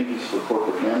 lists the changes for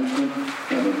corporate management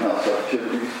and in-house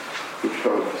activities, which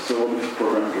cover facilities,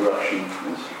 program direction,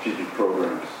 and strategic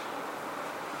programs.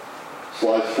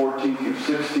 Slides 14 through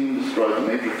 16 describe the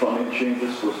major funding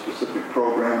changes for specific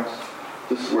programs.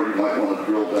 This is where you might want to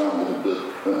drill down a little bit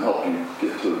and help you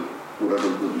get to whatever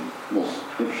the most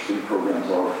interesting programs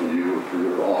are for you or for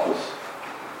your office.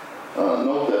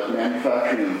 Note that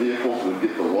manufacturing and vehicles would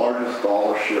get the largest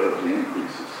dollar share of the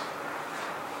increases.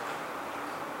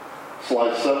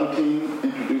 Slide 17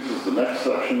 introduces the next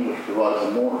section, which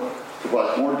provides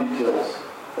more details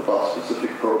about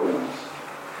specific programs.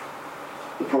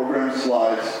 The program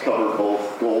slides cover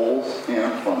both goals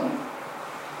and funding.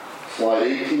 Slide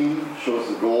 18 shows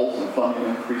the goals and funding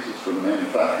increases for the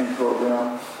manufacturing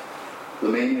program. The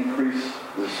main increase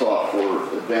is sought for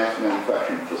advanced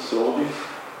manufacturing facilities.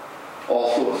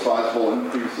 Also, a sizable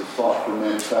increase is sought for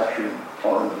manufacturing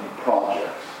R&D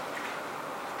projects.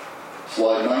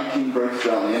 Slide 19 breaks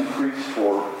down the increase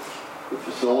for the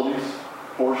facilities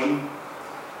portion.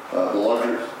 The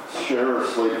larger share is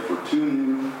slated for 2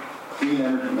 new clean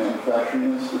energy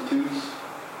manufacturing institutes.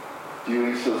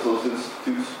 DOE says those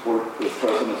institutes support the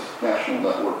President's National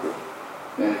Network of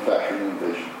Manufacturing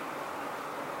Innovation.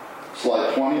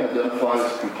 Slide 20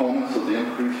 identifies components of the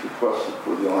increase requested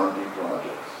for the R&D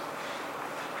projects.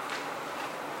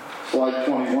 Slide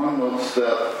 21 notes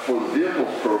that for the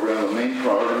vehicles program, the main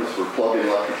priority is for plug-in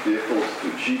electric vehicles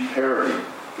to achieve parity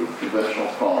with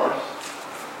conventional cars.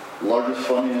 The largest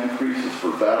funding increases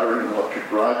for battery and electric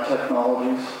drive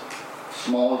technologies.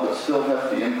 Smaller but still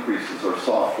hefty increases are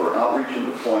sought for outreach and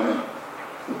deployment,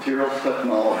 materials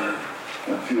technology,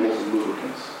 and fuels and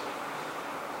lubricants.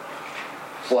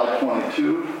 Slide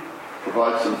 22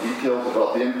 provides some details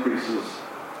about the increases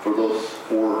for those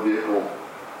 4 vehicle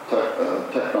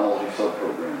technology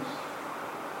subprograms.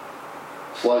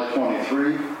 Slide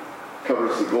 23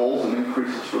 covers the goals and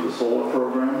increases for the solar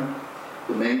program.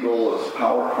 The main goal is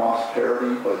power cost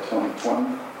parity by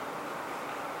 2020.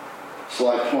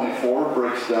 Slide 24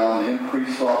 breaks down the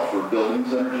increase sought for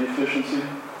buildings energy efficiency.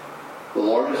 The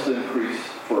largest increase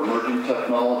for emerging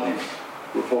technologies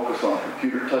will focus on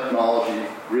computer technology,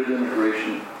 grid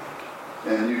integration,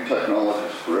 and new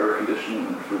technologies for air conditioning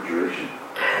and refrigeration.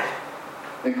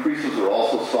 Increases are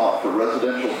also sought for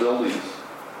residential buildings,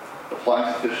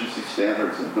 appliance efficiency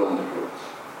standards, and building codes.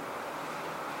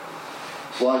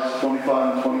 Slides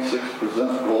 25 and 26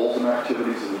 present goals and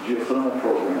activities of the geothermal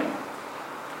program.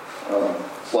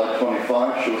 Slide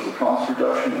 25 shows the cost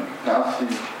reduction and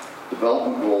capacity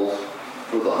development goals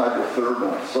for the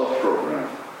hydrothermal sub-program.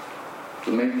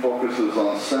 The main focus is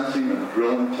on sensing and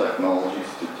drilling technologies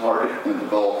to target and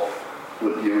develop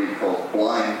what DOE calls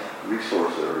blind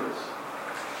resource areas.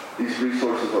 These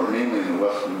resources are mainly in the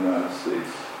western United States.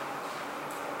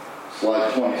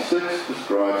 Slide 26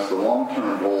 describes the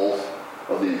long-term goals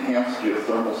of the Enhanced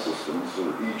Geothermal Systems,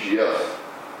 or EGS.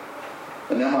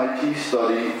 An MIT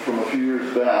study from a few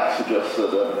years back suggests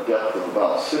that at a depth of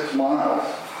about 6 miles,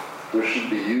 there should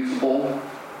be usable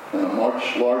and a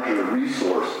much larger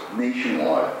resource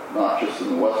nationwide, not just in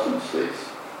the western states.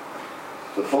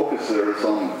 The focus there is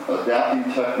on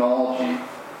adapting technology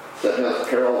that has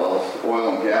parallels to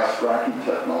oil and gas fracking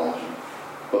technology,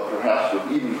 but perhaps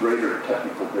with even greater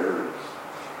technical barriers.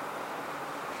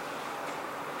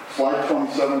 Slide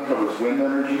 27 covers wind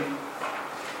energy.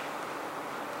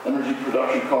 Energy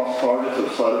production cost targets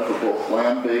are cited for both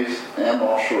land-based and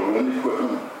offshore wind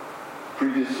equipment.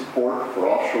 Previous support for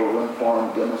offshore wind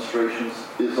farm demonstrations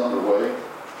is underway.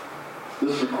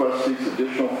 This request seeks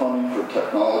additional funding for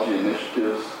technology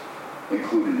initiatives,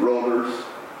 including rotors,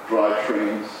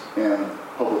 drivetrains, and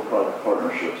public-private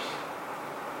partnerships.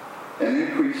 An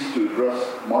increase to address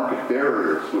market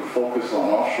barriers would focus on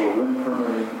offshore wind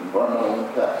permitting, environmental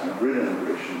impacts, and grid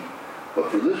integration. But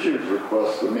for this year's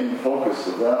request, the main focus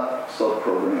of that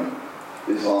sub-program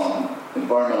is on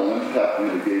environmental impact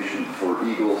mitigation for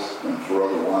eagles and for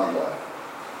other wildlife.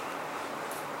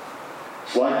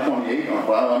 Slide 28 on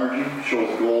bioenergy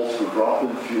shows goals for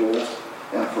drop-in fuels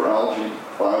and for algae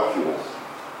biofuels.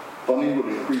 Funding would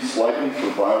increase slightly for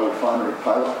biorefinery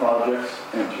pilot projects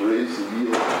and to raise the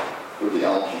yield for the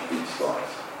algae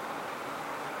feedstocks.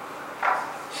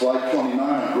 Slide 29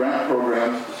 on grant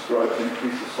programs describes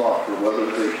increases sought for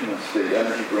weatherization and state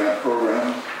energy grant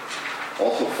programs.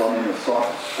 Also funding is sought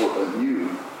to support a new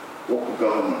local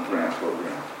government grant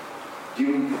program.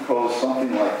 DOE proposed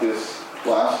something like this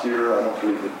last year. I don't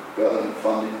believe it got any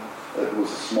funding. It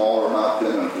was a smaller amount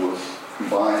then, and it was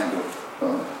combined with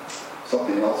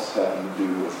something else having to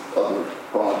do with other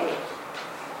projects.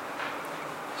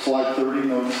 Slide 30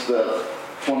 notes that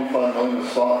 $25 million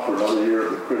is sought for another year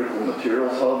of the Critical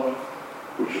Materials Hub,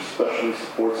 which especially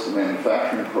supports the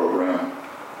manufacturing program.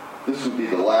 This would be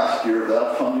the last year of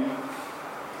that funding.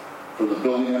 For the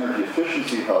Building Energy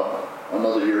Efficiency Hub,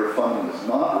 another year of funding is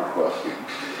not requested.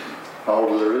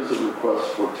 However, there is a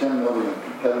request for $10 million in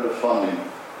competitive funding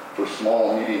for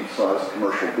small and medium-sized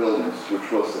commercial buildings,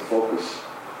 which was the focus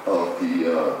of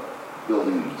the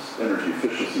Building Energy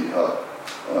Efficiency Hub,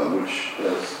 which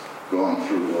has gone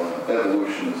through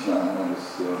evolution, is now known as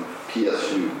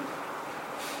PSU.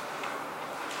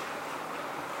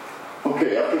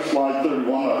 Okay, after slide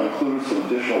 31, I've included some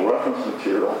additional reference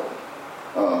material.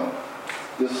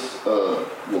 This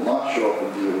will not show up in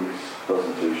DOE's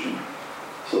presentation,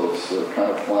 so it's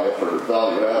kind of my effort at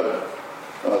value added.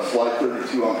 Slide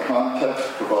 32 on context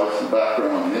provides some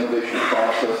background on the innovation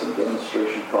process and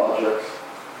demonstration projects.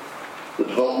 The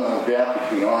developmental gap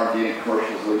between R&D and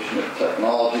commercialization of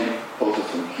technology poses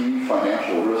some key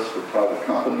financial risks for private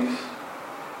companies.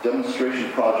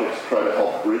 Demonstration projects try to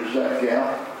help bridge that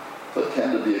gap, but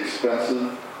tend to be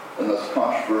expensive and thus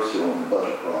controversial in the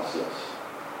budget process.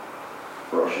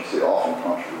 Or I should say often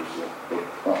controversial, but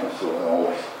not necessarily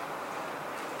always.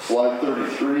 Slide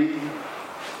 33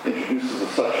 introduces a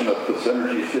section that puts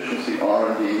energy efficiency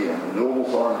R&D and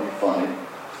renewables R&D funding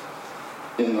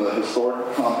in the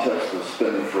historical context of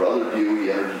spending for other DOE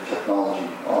energy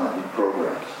technology R&D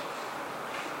programs.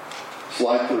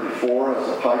 Slide 34 has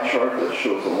a pie chart that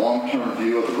shows a long-term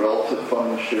view of the relative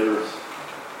funding shares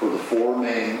for the 4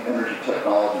 main energy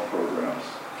technology programs: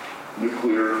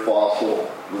 nuclear, fossil,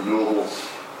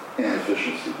 renewables, and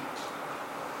efficiency.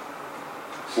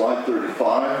 Slide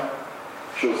 35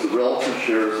 shows the relative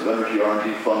shares of energy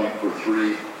R&D funding for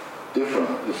 3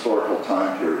 different historical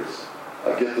time periods.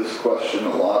 I get this question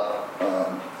a lot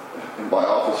in my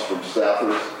office from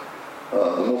staffers.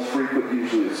 The most frequent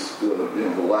usually is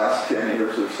the last 10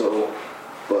 years or so,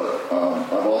 but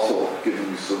I've also given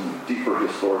you some deeper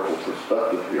historical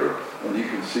perspective here. And you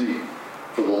can see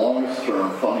for the longest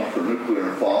term, funding for nuclear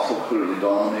and fossil clearly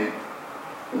dominate.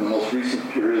 In the most recent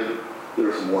period,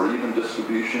 there's a more even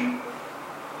distribution.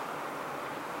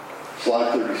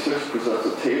 Slide 36 presents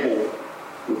a table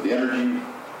with the energy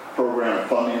program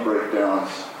funding breakdowns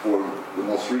for the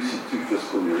most recent 2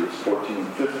 fiscal years, 14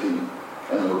 and 15,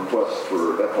 and the request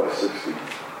for FY16.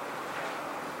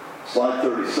 Slide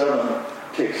 37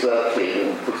 takes that table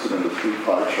and puts it into 3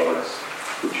 pie charts,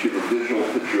 which give a visual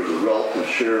picture of the relative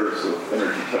shares of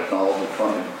energy technology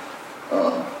funding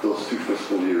those 2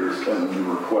 fiscal years and the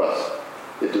new request.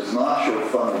 It does not show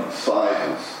funding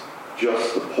sizes,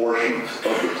 just the portions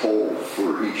of the total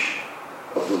for each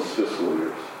of those fiscal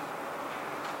years.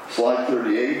 Slide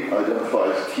 38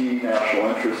 identifies key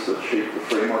national interests that shape the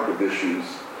framework of issues,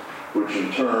 which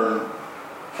in turn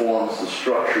forms the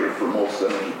structure for most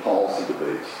energy policy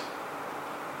debates.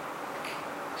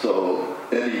 So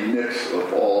any mix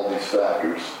of all of these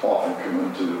factors often come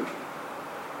into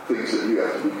things that you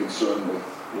have to be concerned with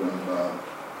when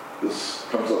this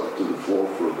comes up to the floor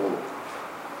for a vote.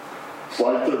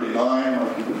 Slide 39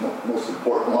 might be the most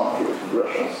important one for the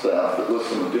congressional staff that lists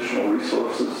some additional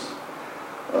resources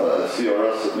at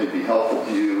CRS that may be helpful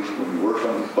to you when you work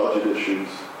on these budget issues.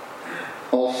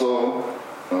 Also,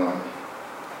 I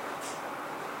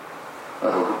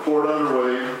have a report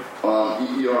underway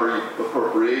on EERE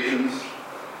appropriations.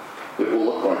 It will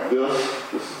look like this.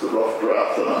 This is the rough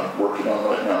draft that I'm working on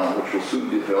right now, which will soon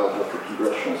be available for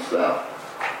congressional staff.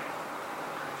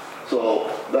 So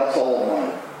that's all of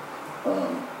my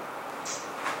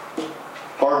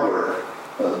hardware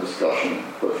discussion.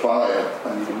 But finally,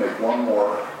 I need to make one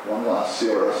last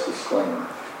CRS disclaimer,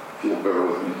 if you'll bear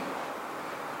with me.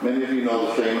 Many of you know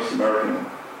the famous American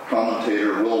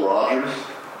commentator Will Rogers,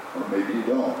 or maybe you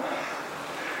don't.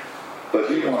 But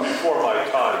he wants... Before my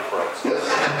time, friends. Yes.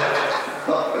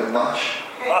 Not very much.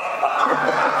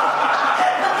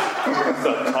 It's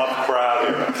a tough crowd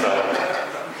here, so.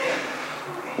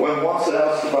 When once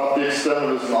asked about the extent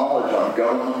of his knowledge on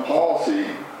government policy,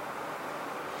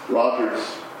 Rogers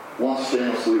once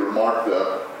famously remarked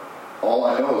that all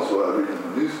I know is what I read in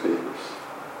the newspapers.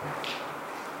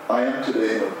 I am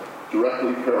today in a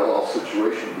directly parallel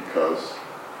situation because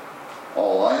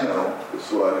all I know is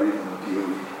what I read in the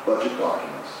DOE budget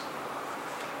documents.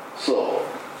 So,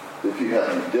 if you have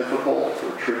any difficult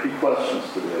or tricky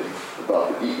questions today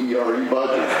about the EERE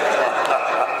budget,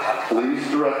 please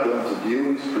direct them to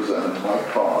DOE's presented Mike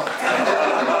Carr.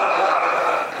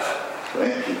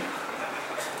 Thank you.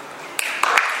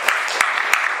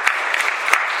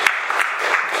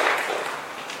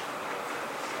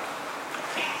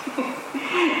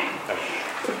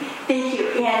 Thank you.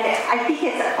 And I think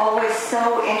it's always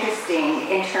so interesting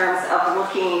in terms of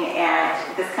looking at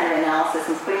this kind of analysis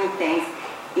and putting things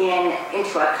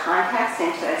into a context,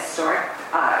 into a historic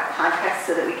context,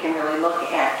 so that we can really look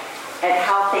at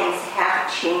how things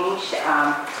have changed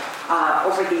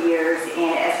over the years,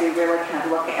 and as we really kind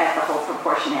of look at the whole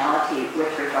proportionality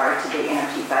with regard to the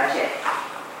energy budget.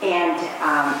 And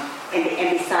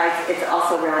besides, it's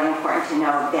also really important to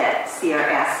know that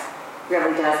CRS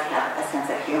really does have a sense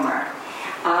of humor.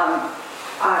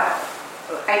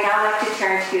 I'd now like to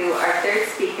turn to our third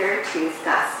speaker, to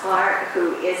Scott Sklar,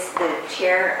 who is the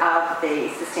chair of the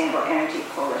Sustainable Energy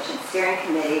Coalition Steering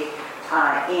Committee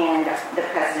and the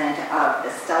president of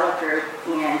the Stellar Group,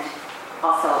 and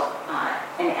also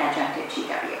an adjunct at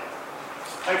GW.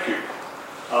 Thank you.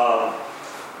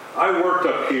 I worked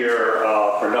up here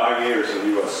for 9 years in the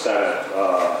U.S. Senate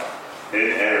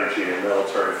in energy and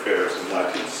military affairs in the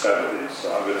 1970s.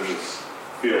 So I've been in this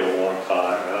field a long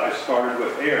time, and I started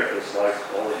with air, just like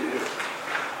all of you.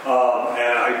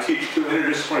 And I teach 2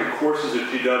 interdisciplinary courses at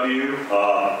GW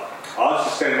on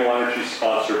sustainable energy,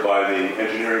 sponsored by the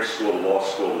engineering school, the law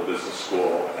school, the business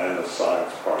school, and the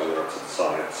science part of the arts and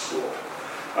science school.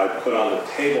 I put on the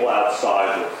table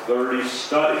outside the 30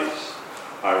 studies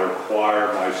I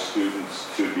require my students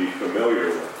to be familiar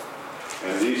with.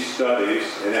 And these studies,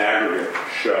 in aggregate,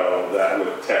 show that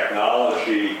with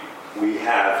technology we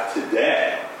have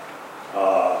today,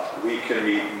 we can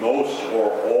meet most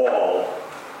or all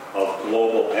of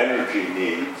global energy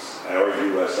needs, or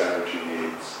U.S. energy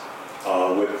needs,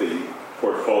 with the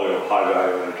portfolio of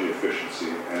high-value energy efficiency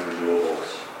and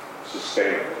renewables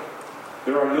sustainably.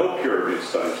 There are no peer-reviewed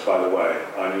studies, by the way,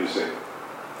 on using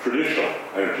traditional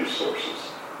energy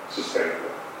sources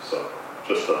sustainably. So,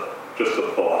 just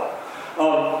a thought.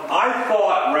 I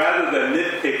thought, rather than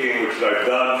nitpicking, which I've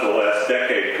done for the last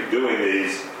decade doing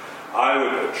these, I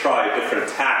would try a different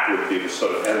tack with you to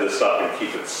sort of end this up and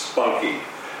keep it spunky.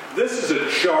 This is a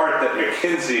chart that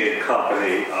McKinsey &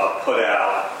 Company put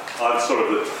out on sort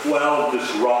of the 12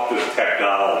 disruptive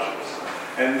technologies.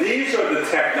 And these are the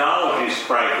technologies,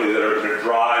 frankly, that are going to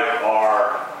drive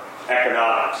our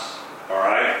economics, all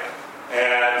right?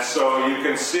 And so you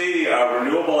can see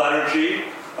renewable energy,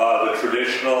 the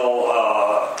traditional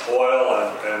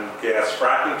oil and gas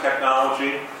fracking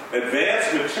technology,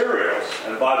 advanced materials,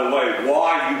 and by the way,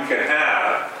 why you can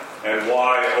have and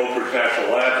why Oak Ridge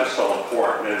National Labs is so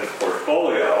important in the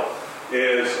portfolio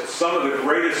is some of the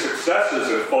greatest successes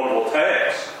in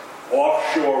photovoltaics,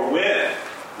 offshore wind,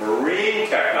 marine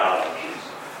technologies,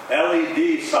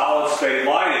 LED solid-state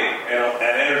lighting, and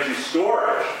energy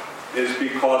storage is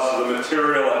because of the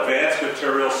advanced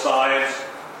material science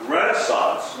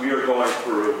renaissance we are going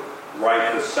through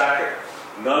right this second.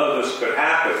 None of this could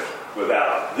happen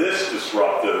without this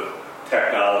disruptive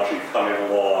technology coming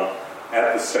along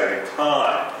at the same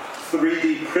time.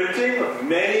 3D printing,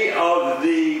 many of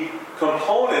the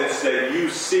components that you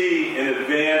see in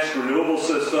advanced renewable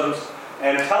systems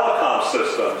and telecom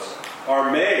systems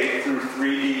are made through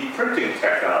 3D printing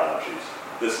technologies.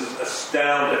 This is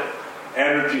astounding.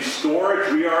 Energy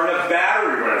storage, we are in a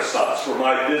battery renaissance. For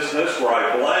my business, where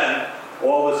I blend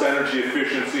all this energy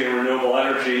efficiency and renewable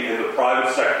energy in the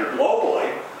private sector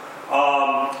globally,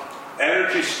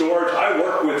 energy storage, I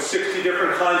work with 60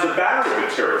 different kinds of battery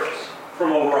materials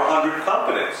from over 100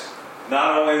 companies.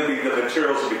 Not only are the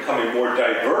materials are becoming more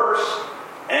diverse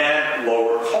and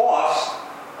lower cost,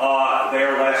 they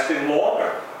are lasting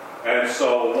longer. And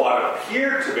so what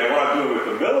appeared to be, what I'm doing with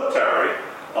the military,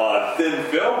 thin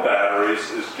film batteries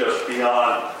is just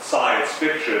beyond science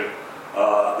fiction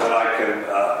that I can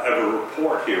ever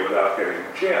report here without getting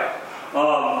in jail.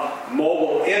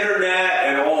 Mobile internet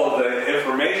and all of the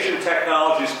information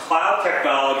technologies, cloud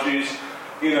technologies,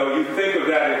 you think of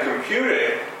that in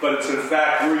computing, but it's in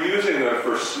fact, we're using them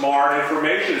for smart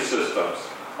information systems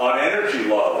on energy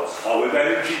loads, with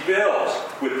energy bills,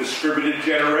 with distributed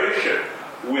generation,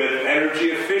 with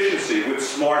energy efficiency, with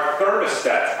smart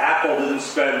thermostats. Google didn't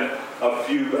spend a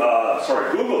few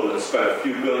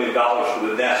 $1 billion for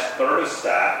the Nest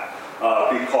thermostat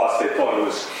because they thought it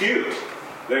was cute.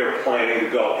 They were planning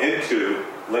to go into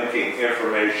linking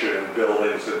information and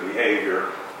buildings and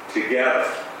behavior together.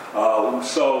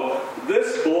 So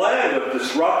this blend of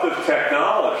disruptive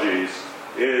technologies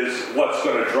is what's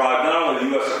going to drive not only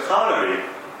the U.S. economy,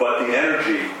 but the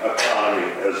energy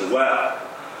economy as well.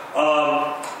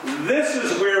 This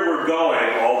is where we're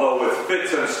going, although with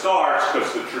fits and starts,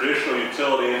 because the traditional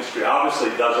utility industry obviously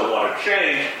doesn't want to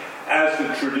change, as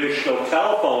the traditional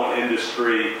telephone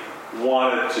industry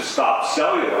wanted to stop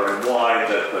cellular and whined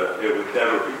that it would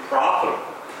never be profitable.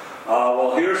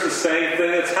 Well, here's the same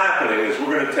thing that's happening, is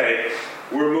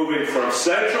we're moving from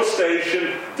central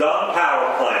station dumb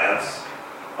power plants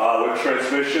with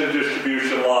transmission and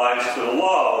distribution lines to the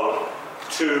load,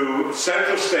 to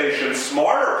central station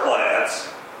smarter plants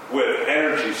with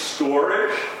energy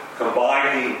storage,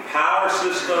 combined heat power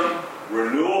system,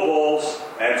 renewables,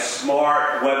 and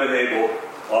smart web-enabled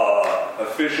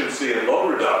efficiency and load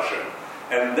reduction.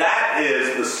 And that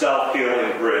is the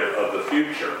self-healing grid of the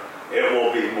future. It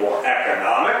will be more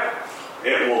economic,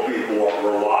 it will be more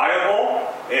reliable,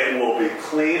 it will be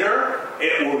cleaner,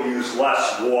 it will use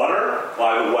less water.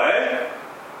 By the way,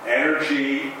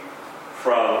 energy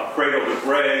from cradle to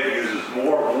grave uses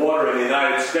more water in the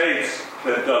United States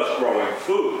than it does growing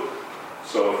food.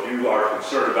 So if you are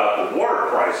concerned about the water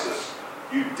crisis,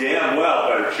 you damn well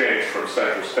better change from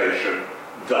central station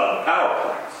dumb power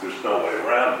plants. There's no way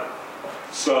around it.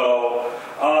 So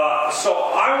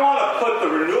I want to put the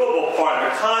renewable part in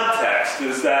the context,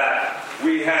 is that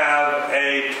we have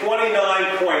a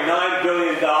 $29.9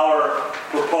 billion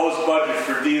proposed budget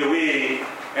for DOE,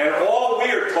 and all we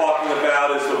are talking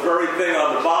about is the very thing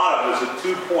on the bottom, is a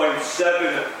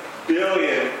 $2.7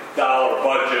 billion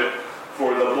budget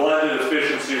for the blended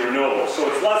efficiency renewables. So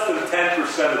it's less than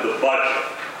 10% of the budget.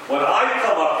 When I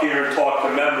come up here and talk to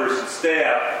members and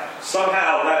staff,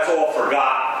 somehow that's all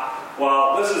forgotten.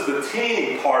 Well, this is the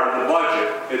teeny part of the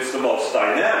budget. It's the most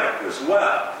dynamic as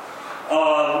well.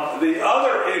 The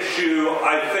other issue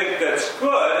I think that's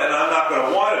good, and I'm not going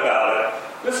to whine about it,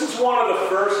 this is one of the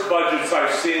first budgets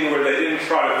I've seen where they didn't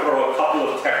try to throw a couple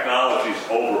of technologies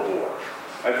overboard.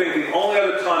 I think the only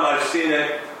other time I've seen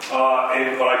it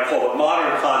in what I call the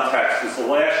modern context is the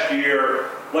last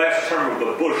term of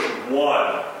the Bush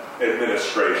 1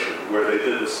 administration, where they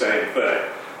did the same thing.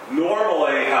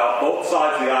 Normally, how both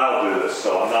sides of the aisle do this,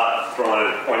 so I'm not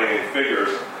pointing in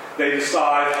figures, they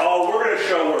decide, we're going to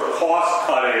show we're cost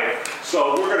cutting,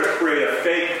 so we're going to create a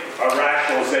fake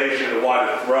rationalization to why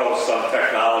to throw some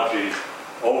technology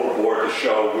overboard to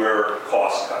show we're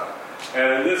cost cutting.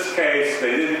 And in this case,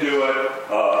 they didn't do it.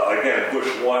 Again, Bush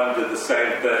 1 did the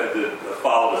same thing,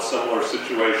 followed a similar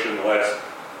situation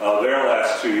their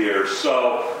last 2 years.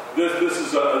 So this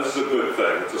is a good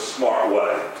thing. It's a smart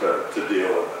way to deal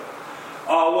with it.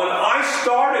 When I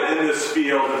started in this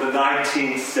field in the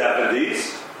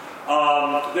 1970s,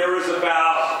 there was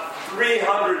about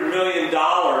 $300 million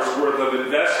worth of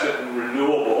investment in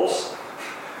renewables,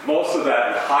 most of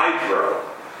that in hydro.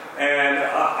 And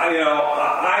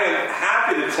I am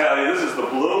happy to tell you, this is the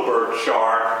Bloomberg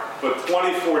chart, but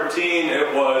 2014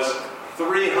 it was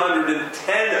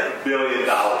 $310 billion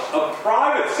of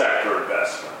private sector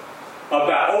investment,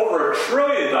 about over $1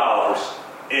 trillion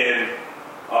in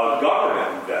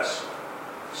government investment.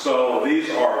 So these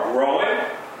are growing.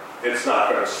 It's not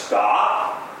going to stop.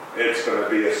 It's going to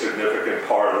be a significant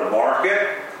part of the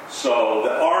market. So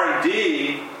the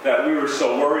R&D that we were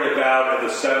so worried about in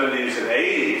the 70s and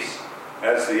 80s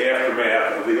as the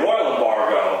aftermath of the oil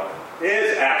embargo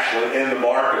is actually in the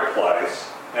marketplace,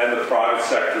 and the private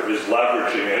sector is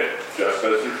leveraging it just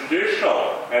as the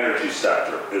traditional energy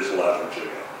sector is leveraging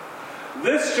it.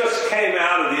 This just came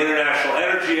out of the International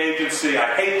Energy Agency.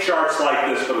 I hate charts like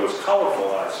this, but it was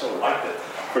colorful, and I sort of liked it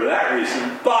for that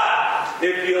reason. But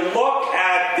if you look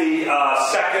at the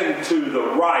second to the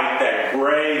right, that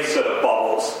gray set of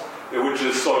bubbles, which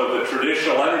is sort of the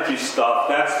traditional energy stuff,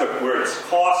 that's where its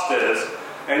cost is.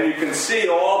 And you can see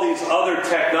all these other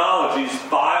technologies,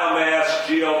 biomass,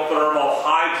 geothermal,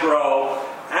 hydro,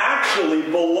 actually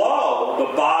below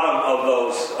the bottom of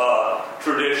those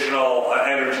traditional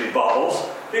energy bubbles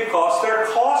because their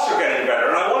costs are getting better.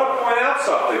 And I want to point out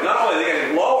something. Not only are they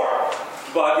getting lower,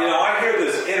 but, I hear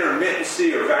this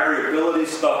intermittency or variability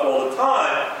stuff all the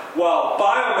time. Well,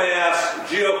 biomass,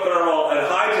 geothermal, and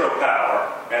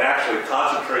hydropower, and actually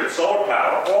concentrated solar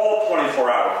power, all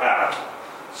 24-hour power.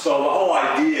 So the whole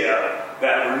idea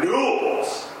that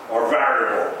renewables are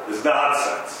variable is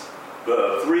nonsense.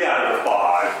 The 3 out of the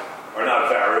 5 are not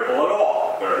variable at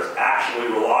all. They're actually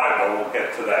reliable. We'll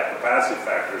get to that capacity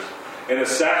factors in a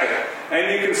second.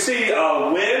 And you can see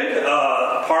wind,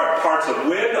 parts of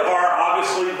wind are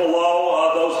obviously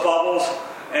below those bubbles,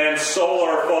 and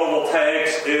solar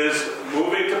photovoltaics is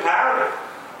moving to parity.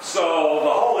 So the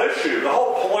whole issue, the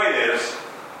whole point is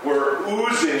we're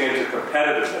oozing into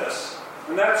competitiveness,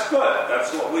 and that's good.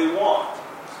 That's what we want.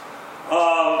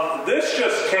 This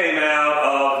just came out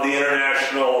of the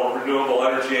International Renewable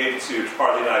Energy Agency, which is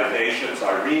part of the United Nations,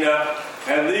 IRENA,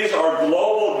 and these are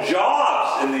global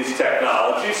jobs in these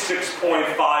technologies,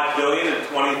 6.5 billion in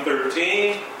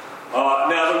 2013.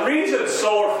 Now, the reason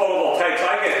solar photovoltaics,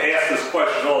 I get asked this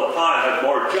question all the time, have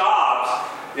more jobs,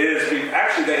 is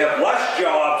actually they have less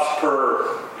jobs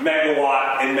per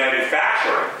megawatt in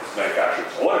manufacturing, because manufacturing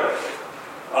is automated.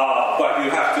 But you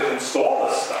have to install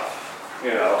this stuff.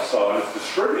 So it's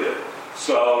distributed.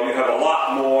 So you have a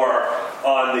lot more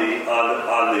on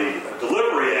the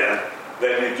delivery end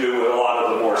than you do with a lot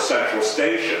of the more central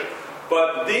station.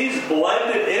 But these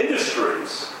blended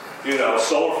industries,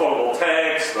 solar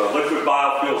photovoltaics, the liquid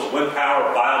biofuels, wind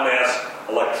power, biomass,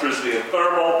 electricity and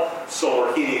thermal,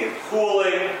 solar heating and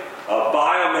cooling,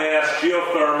 biomass,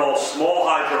 geothermal, small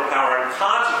hydropower, and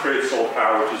concentrated solar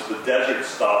power, which is the desert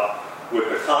stuff with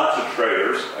the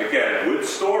concentrators, again, with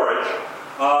storage.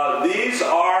 These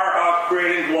are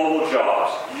creating global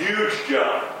jobs. Huge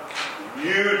jump.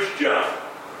 Huge jump.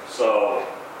 So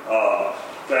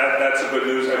that's a good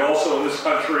news. And also in this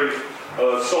country,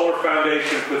 the Solar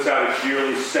Foundation puts out its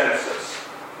yearly census.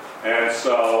 And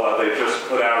so they just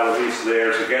put out, released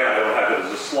theirs. Again, I don't have it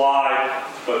as a slide,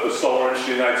 but the solar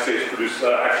industry in the United States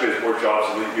actually has more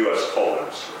jobs than the U.S. coal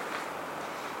industry.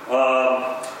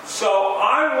 So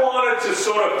I wanted to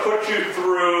sort of put you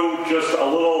through just a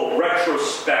little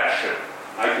retrospection.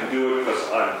 I can do it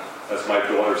because I'm, as my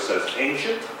daughter says,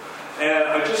 ancient. And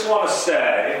I just want to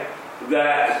say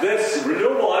that this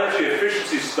renewable energy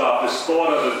efficiency stuff is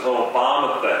thought of as an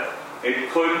Obama thing.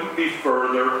 It couldn't be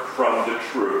further from the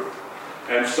truth.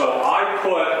 And so I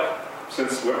put,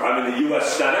 since I'm in the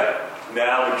U.S. Senate,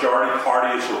 now majority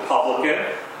party is Republican,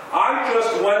 I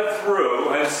just went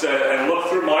through and said, and looked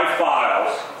through my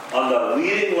files on the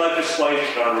leading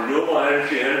legislation on renewable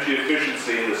energy and energy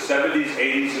efficiency in the 70s,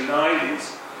 80s, and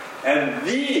 90s. And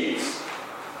these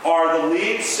are the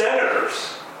lead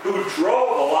senators who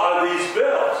drove a lot of these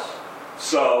bills.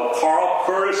 So Carl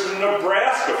Curtis in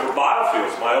Nebraska for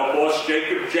biofuels, my old boss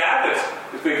Jacob Javits.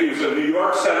 I think he was a New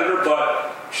York senator,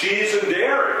 but cheese and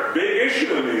dairy, big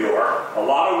issue in New York. A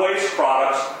lot of waste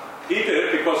products. He did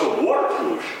it because of water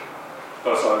pollution.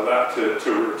 Because of that,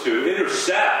 to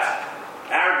intercept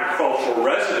agricultural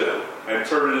residue and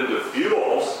turn it into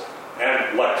fuels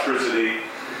and electricity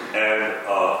and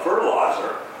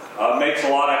fertilizer makes a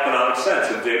lot of economic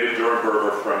sense. And David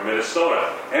Durenberger from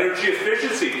Minnesota. Energy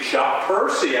efficiency, Chuck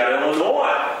Percy out of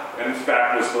Illinois. And in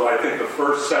fact, was, I think, the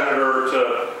first senator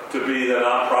to be the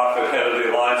nonprofit head of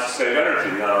the Alliance to Save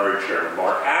Energy, the honorary chairman.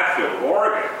 Mark Hatfield of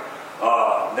Oregon.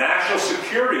 National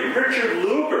security, Richard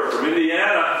Lugar from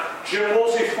Indiana. Jim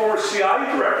Woolsey, former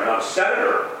CIA director, not a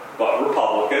senator, but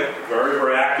Republican, very,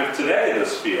 very active today in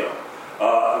this field.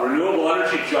 Renewable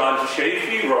energy, John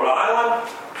Chafee, Rhode Island.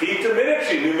 Pete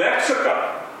Domenici, New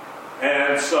Mexico.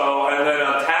 And then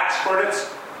on tax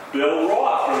credits, Bill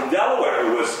Roth from Delaware,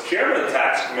 who was chairman of the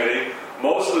tax committee.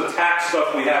 Most of the tax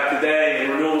stuff we have today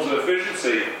in renewables and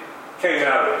efficiency came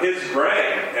out of his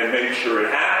brain and made sure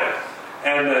it happened.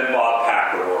 And then Bob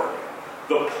Packer, Oregon.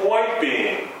 The point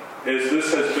being is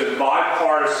this has been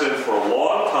bipartisan for a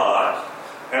long time.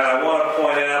 And I want to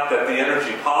point out that the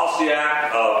Energy Policy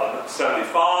Act of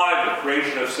 75, the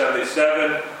creation of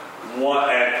 77,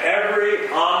 and every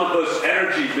omnibus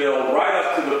energy bill right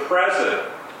up to the present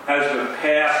has been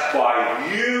passed by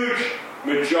huge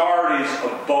majorities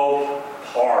of both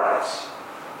parties.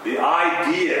 The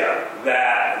idea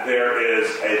that there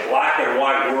is a black and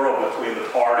white world between the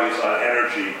parties on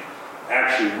energy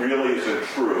actually really isn't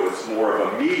true. It's more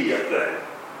of a media thing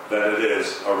than it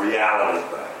is a reality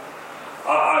thing.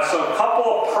 So a couple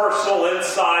of personal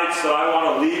insights that I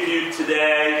want to leave you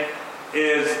today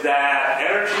is that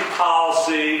energy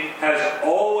policy has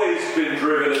always been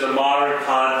driven in the modern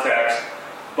context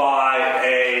by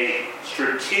a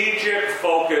strategic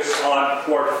focus on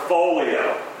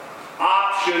portfolio,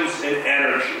 options in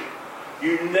energy.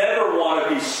 You never want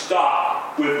to be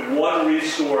stuck with one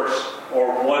resource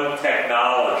or one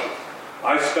technology.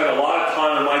 I spent a lot of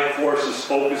time in my courses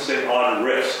focusing on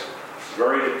risk. It's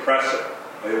very depressing.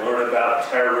 They learn about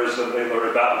terrorism, they learn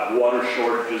about water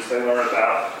shortages, they learn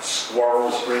about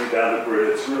squirrels bringing down the grid.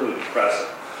 It's really depressing.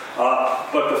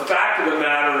 But the fact of the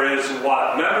matter is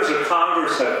what members of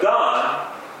Congress have done,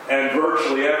 and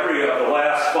virtually every of the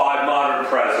last 5 modern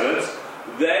presidents,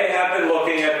 they have been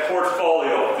looking at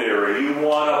portfolio theory. You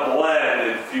want to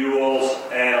blend in fuels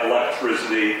and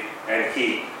electricity and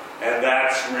heat. And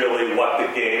that's really what the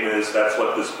game is. That's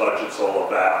what this budget's all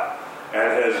about.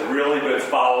 And has really been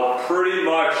followed pretty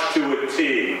much to a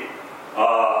T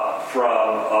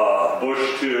from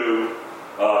Bush to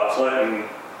Clinton,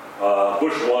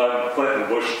 Bush 1, Clinton,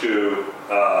 Bush 2,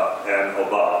 and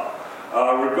Obama.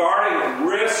 Regarding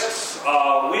risks,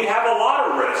 we have a lot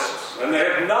of risks, and they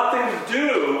have nothing to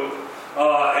do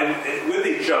with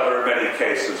each other in many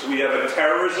cases. We have a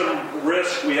terrorism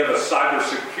risk, we have a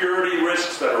cybersecurity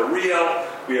risks that are real,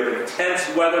 we have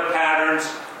intense weather patterns,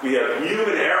 we have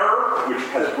human error, which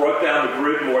has brought down the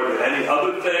grid more than any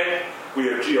other thing. We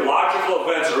have geological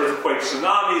events, earthquakes,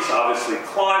 tsunamis, obviously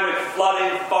climate,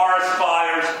 flooding, forest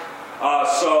fires.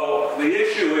 So the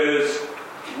issue is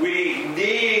we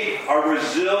need a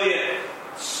resilient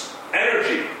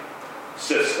energy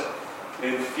system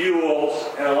in fuels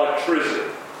and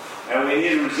electricity. And we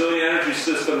need a resilient energy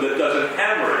system that doesn't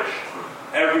hemorrhage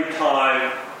every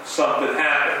time something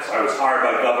happens. I was hired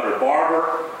by Governor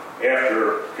Barbour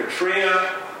after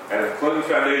Katrina and the Clinton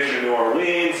Foundation in New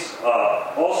Orleans,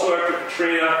 also after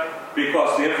Katrina,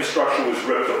 because the infrastructure was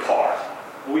ripped apart.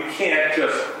 We can't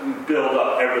just build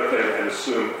up everything and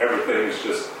assume everything is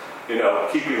just,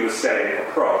 keeping the same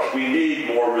approach. We need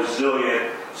more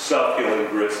resilient, self-healing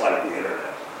grids like the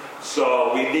internet.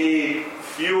 So we need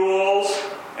fuels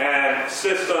and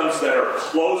systems that are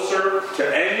closer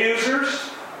to end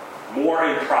users, more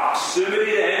in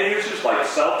proximity to end users, like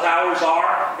cell towers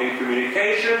are in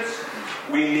communications.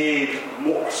 We need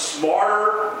more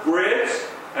smarter grids,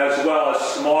 as well as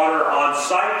smarter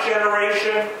on-site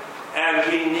generation.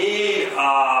 And we need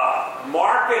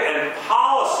market and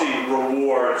policy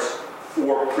rewards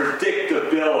for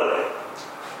predictability.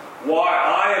 Why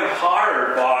I am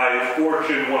hired by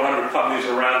Fortune 100 companies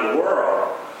around the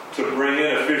world to bring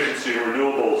in efficiency and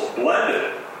renewables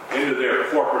blended into their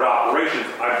corporate operations,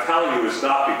 I'm telling you, it's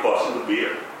not because of the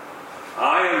beer.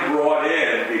 I am brought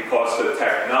in because the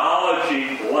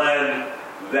technology blend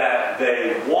that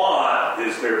they want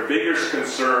is their biggest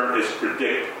concern is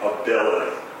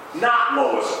predictability, not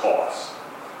lowest cost.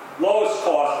 Lowest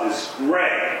cost is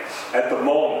great at the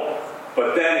moment,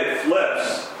 but then it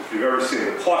flips. If you've ever seen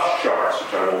the cost charts,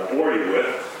 which I won't bore you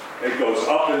with, it goes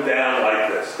up and down like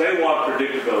this. They want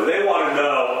predictability. They want to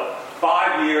know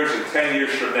 5 years and 10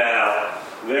 years from now,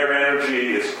 their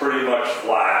energy is pretty much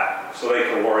flat, so they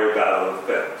can worry about other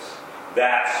things.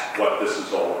 That's what this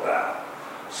is all about.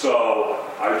 So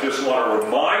I just want to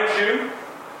remind you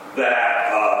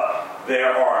that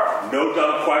there are no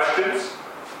dumb questions.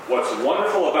 What's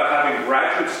wonderful about having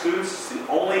graduate students is the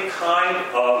only kind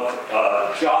of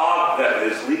job that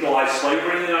is legalized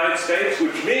slavery in the United States,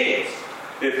 which means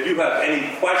if you have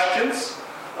any questions,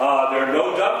 there are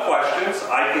no dumb questions.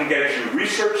 I can get you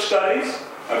research studies.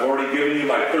 I've already given you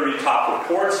my 30 top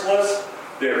reports list.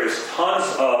 There is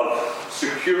tons of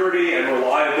security and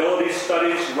reliability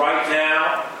studies right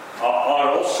now on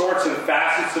all sorts and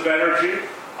facets of energy.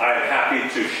 I am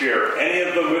happy to share any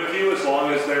of them with you as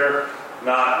long as they're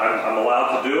not, I'm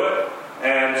allowed to do it.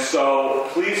 And so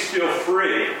please feel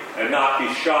free and not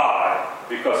be shy,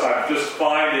 because I'm just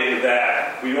finding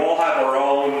that we all have our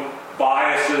own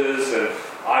biases and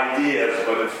ideas,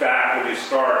 but in fact, when you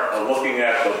start looking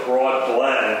at the broad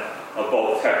blend of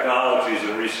both technologies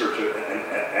and research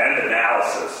and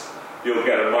analysis, you'll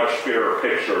get a much clearer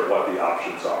picture of what the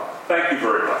options are. Thank you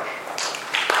very much.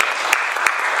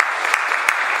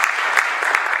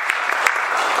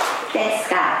 Thanks,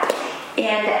 Scott.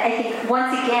 And I think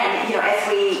once again, as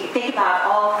we think about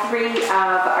all three of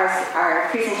our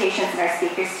presentations and our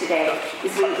speakers today,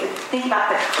 as we think about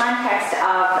the context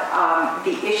of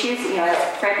the issues, as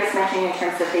Fred was mentioning in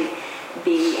terms of the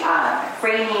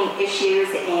framing issues,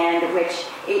 and which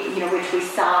we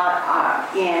saw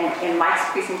in Mike's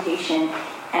presentation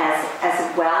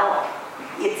as well,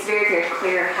 it's very, very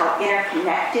clear how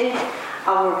interconnected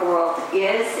our world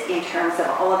is in terms of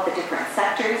all of the different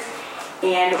sectors.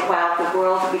 And while the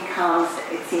world becomes,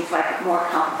 it seems like, more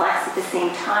complex, at the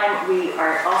same time, we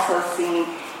are also seeing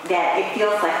that it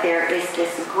feels like there is this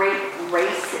great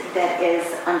race that is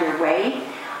underway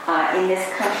in this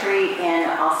country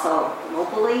and also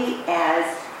globally, as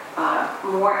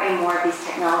more and more of these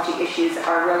technology issues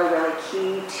are really, really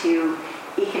key to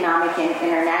economic and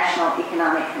international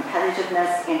economic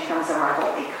competitiveness in terms of our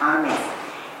whole economies.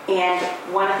 And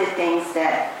one of the things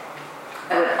that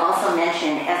I would also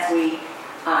mention as we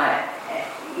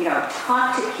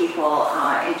talk to people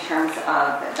in terms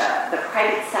of the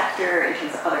private sector, in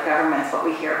terms of other governments, what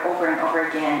we hear over and over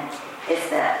again is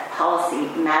that policy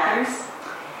matters,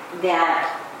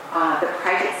 that the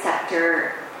private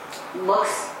sector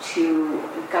looks to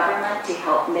government to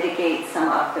help mitigate some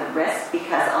of the risks,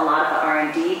 because a lot of the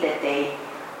R&D that they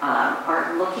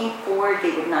are looking for,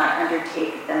 they would not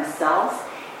undertake themselves.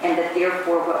 And that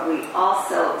therefore what we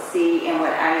also see, and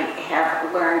what I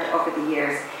have learned over the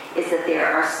years, is that there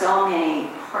are so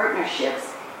many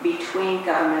partnerships between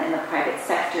government and the private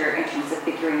sector in terms of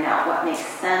figuring out what makes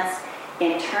sense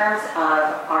in terms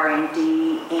of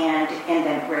R&D and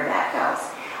then where that goes.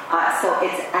 So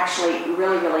it's actually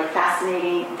really, really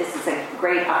fascinating. This is a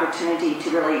great opportunity to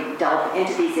really delve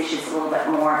into these issues a little bit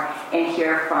more and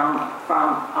hear from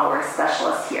our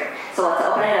specialists here. So let's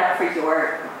open it up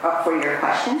for your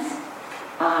questions.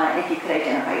 If you could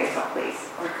identify yourself, please,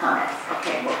 or comments.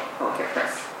 Okay, we'll go here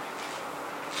first.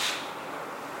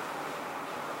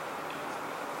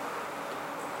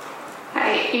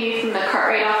 Hi, Amy from the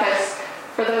Cartwright office.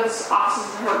 For those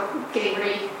offices who are getting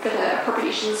ready for the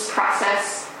appropriations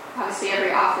process, obviously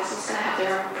every office is going to have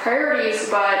their own priorities,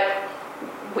 but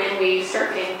when we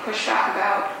start getting pushback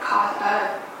about cost,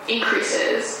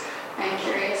 increases, I'm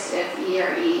curious if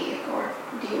ERE or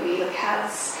DOE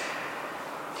has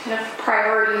kind of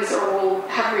priorities or will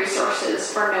have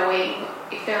resources for knowing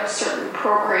if there are certain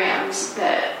programs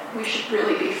that we should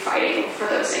really be fighting for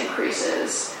those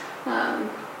increases,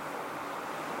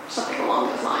 something along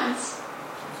those lines.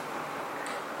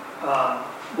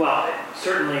 Well,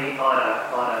 certainly on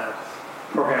a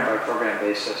program-by-program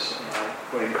basis, I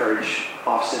would encourage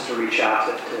offices to reach out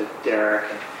to Derek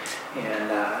and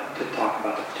to talk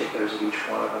about the particulars of each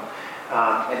one of them.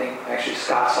 I think actually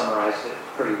Scott summarized it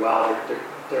pretty well.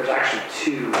 There's actually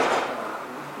two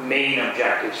main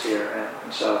objectives here,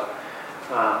 and so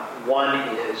one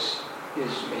is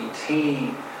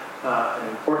maintaining an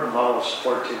important level of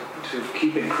support to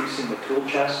keep increasing the tool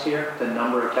chest here, the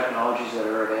number of technologies that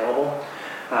are available.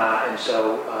 And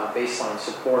so baseline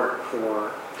support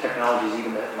for technologies,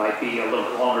 even that might be a little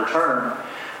bit longer term,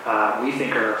 we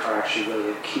think are actually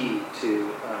really a key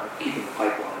to keeping the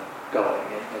pipeline going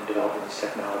and developing these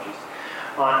technologies.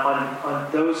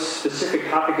 On those specific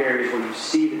topic areas where you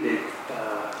see the big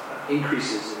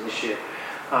increases in this year,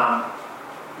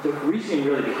 the reasoning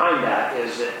really behind that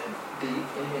is that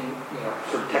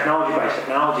sort of technology by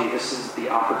technology, this is the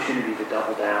opportunity to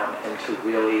double down and to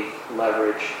really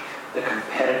leverage the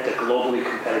globally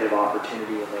competitive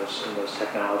opportunity in those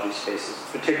technology spaces,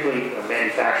 particularly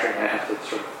manufacturing. I have to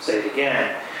sort of say it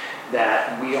again,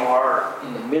 that we are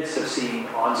in the midst of seeing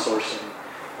onsourcing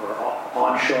or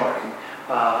onshoring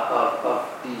of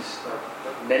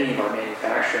many of our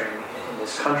manufacturing in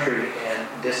this country, and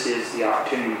this is the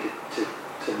opportunity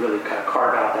to really kind of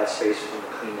carve out that space within the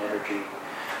clean energy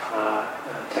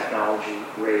technology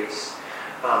race.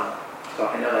 So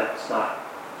I know that's not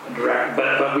direct,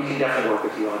 but we can definitely work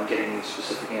with you on getting you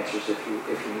specific answers if you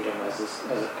need them as it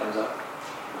comes up.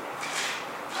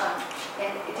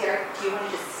 And Derek, do you want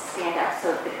to just stand up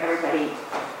so that everybody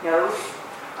knows?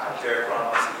 I'm Derek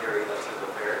Ron, Security Legislative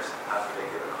Affairs. Happy to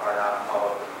give a card out and follow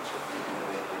up with each of you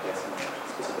to get some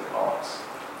specific calls.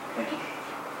 Thank you.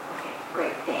 Okay,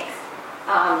 great, thanks.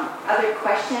 Other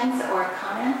questions or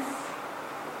comments?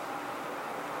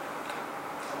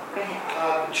 Go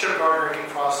ahead. Chip Gardner, King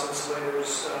Frost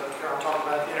Insulators. Carol talked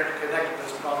about the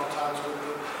interconnectedness, but oftentimes with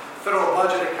the federal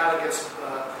budget, it kind of gets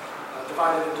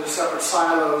divided into separate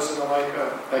silos and the like.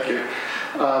 Thank you.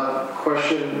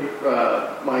 Question,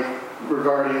 Mike,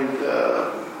 regarding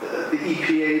the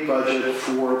EPA budget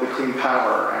for the Clean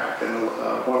Power Act and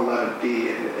 111D,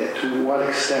 and to what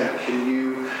extent can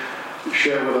you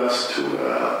share with us to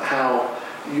how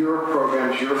your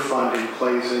programs, your funding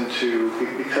plays into,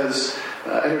 because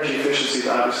energy efficiency is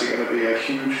obviously going to be a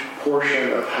huge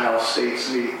portion of how states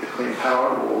meet the clean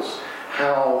power rules.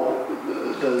 How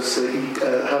does the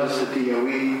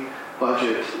DOE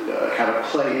budget kind of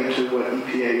play into what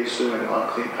EPA is doing on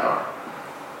clean power?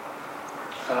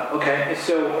 Okay,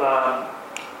 so I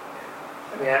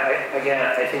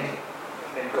think,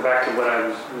 and go back to what I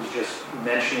was just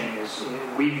mentioning, is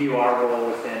we view our role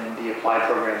within the applied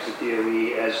programs at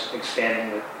DOE as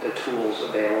expanding the tools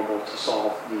available to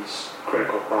solve these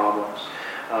critical problems.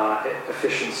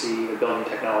 Efficiency, the Building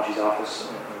Technologies Office,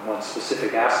 in one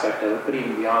specific aspect of it, but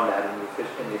even beyond that, in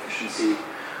the efficiency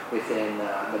within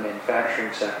the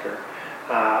manufacturing sector.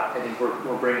 I think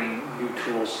we're bringing new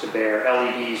tools to bear,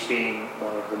 LEDs being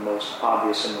one of the most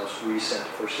obvious and most recent.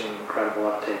 We're seeing incredible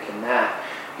uptake in that.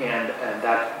 And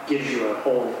that gives you a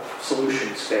whole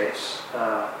solution space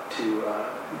to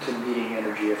meeting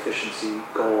energy efficiency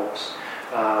goals.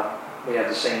 We have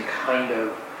the same kind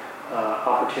of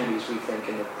opportunities, we think,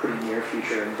 in the pretty near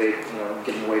future in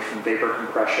getting away from vapor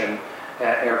compression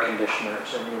air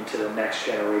conditioners and into the next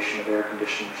generation of air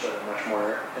conditioners that are much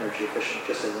more energy efficient,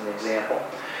 just as an example.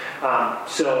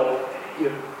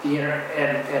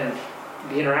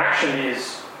 The interaction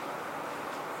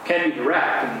can be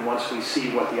direct. I mean, once we see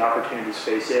what the opportunity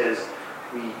space is,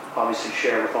 we obviously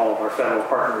share with all of our federal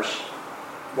partners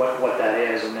what that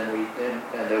is, and then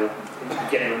they'll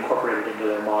get it incorporated into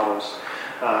their models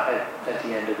at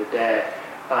the end of the day.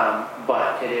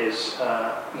 But it is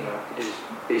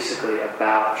basically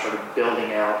about sort of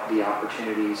building out the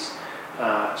opportunities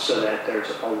so that there's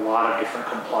a lot of different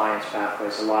compliance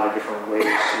pathways, a lot of different ways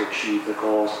to achieve the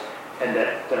goals, and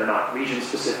that they're not region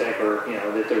specific, or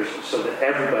that there's, so that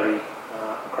everybody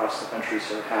across the country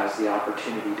sort of has the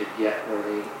opportunity to get where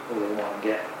they want to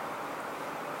get.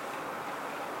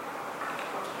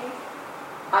 Okay.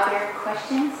 Other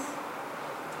questions?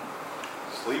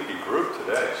 Sleepy group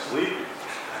today, sleepy.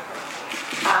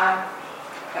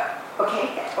 Okay,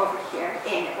 over here.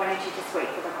 And why don't you just wait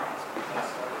for the mic?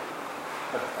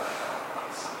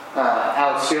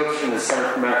 Alex Fields from the Center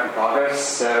for American Progress.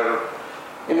 So,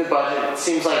 in the budget, it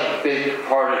seems like a big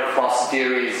part across the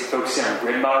DOE is focusing on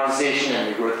grid modernization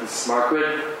and the growth of the smart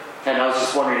grid. And I was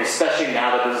just wondering, especially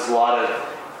now that there's a lot of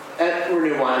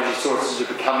renewable energy sources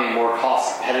are becoming more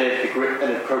cost competitive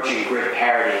and approaching grid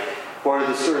parity, what are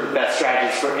the sort of the best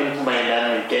strategies for implementing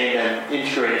them and getting them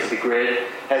integrated to the grid,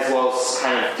 as well as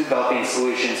kind of developing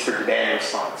solutions for demand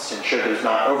response to ensure there's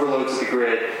not overloads of the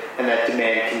grid and that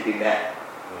demand can be met?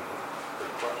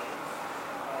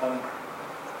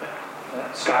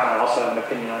 Scott and I also have an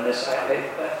opinion on this.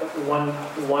 One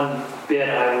bit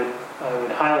I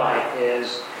would highlight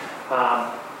is,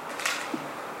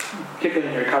 particularly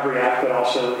in the Recovery Act, but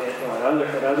also in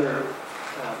other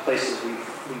places,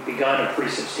 we've begun a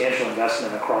pretty substantial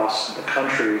investment across the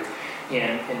country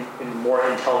in more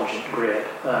intelligent grid,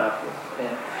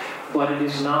 but it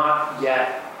is not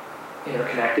yet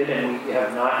interconnected, and we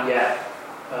have not yet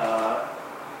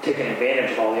taken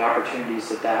advantage of all the opportunities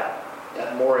that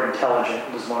more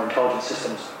intelligent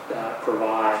systems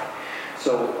provide.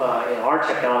 So in our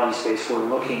technology space, we're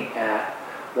looking at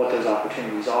what those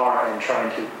opportunities are and trying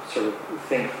to sort of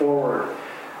think forward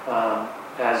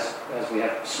as we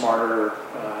have smarter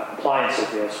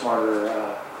appliances, we have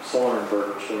smarter solar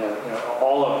inverters, we have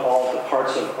all of the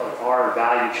parts of our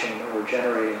value chain that we're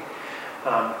generating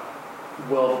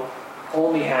will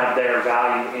only have their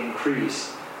value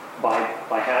increase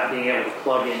by being able to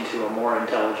plug into a more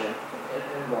intelligent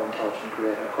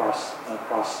grid across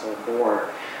the board.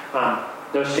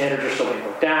 Those standards are still being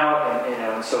worked out,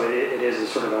 and so it is a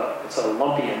sort of it's a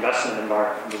lumpy investment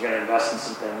environment. You're going to invest in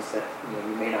some things that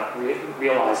you may not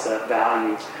realize that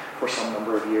value for some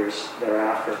number of years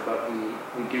thereafter. But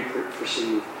we do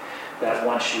perceive that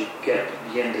once you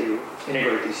begin to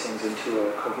integrate these things into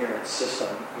a coherent system,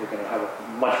 you're going to have a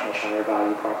much higher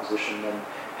value proposition than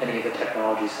any of the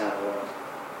technologies have alone.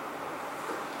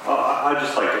 I'd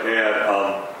just like to add,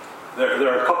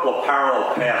 there are a couple of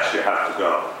parallel paths you have to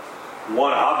go.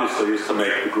 One, obviously, is to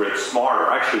make the grid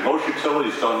smarter. Actually, most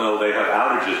utilities don't know they have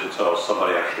outages until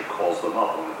somebody actually calls them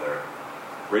up, one of their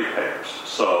ratepayers.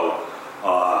 So,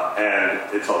 and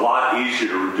it's a lot easier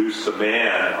to reduce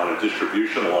demand on a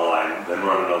distribution line than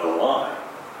run another line.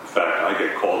 In fact, I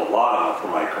get called a lot from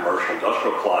my commercial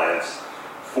industrial clients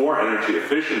for energy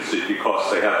efficiency because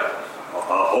they have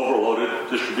overloaded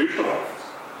distribution lines.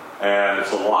 And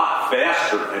it's a lot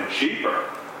faster and cheaper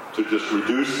to just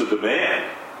reduce the demand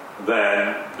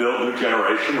than build new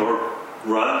generation or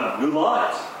run new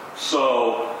lines.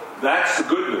 So that's the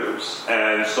good news.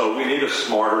 And so we need a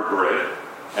smarter grid,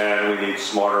 and we need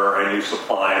smarter end-use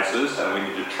appliances, and we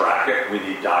need to track it, we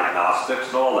need diagnostics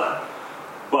and all that.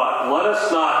 But let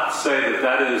us not say that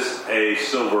that is a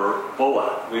silver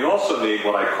bullet. We also need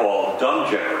what I call dumb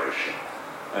generation.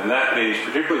 And that means,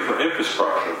 particularly for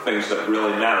infrastructure, things that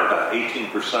really matter, about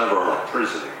 18% of our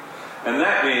electricity. And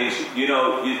that means, you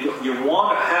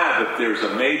want to have, if there's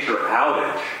a major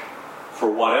outage, for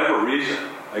whatever reason,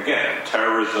 again,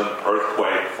 terrorism,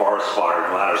 earthquake, forest fire,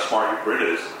 no matter how smart your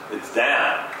grid is, it's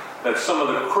down, that some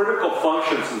of the critical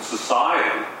functions in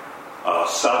society,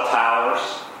 cell towers,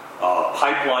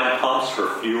 pipeline pumps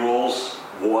for fuels,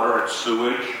 water and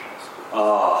sewage,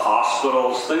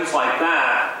 hospitals, things like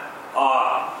that,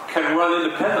 can run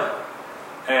independently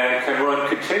and can run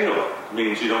continually. It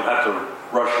means you don't have to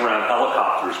rush around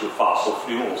helicopters with fossil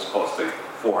fuels costing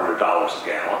 $400 a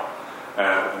gallon.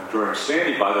 And during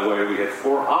Sandy, by the way, we had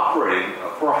four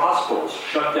hospitals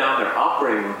shut down their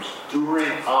operating rooms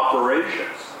during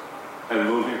operations and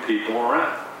moving people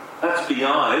around. That's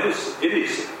beyond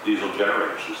idiocy. Diesel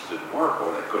generators just didn't work,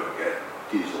 or they couldn't get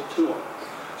diesel to them.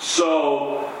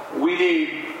 So we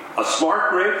need a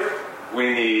smart grid.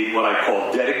 We need what I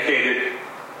call dedicated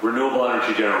renewable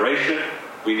energy generation.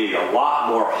 We need a lot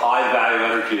more high-value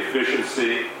energy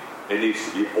efficiency. It needs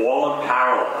to be all in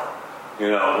parallel.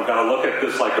 We've got to look at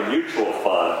this like a mutual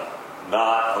fund,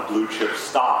 not a blue chip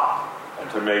stock, and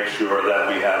to make sure that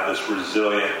we have this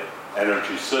resilient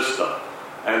energy system.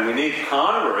 And we need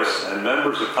Congress and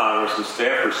members of Congress and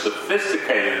staffers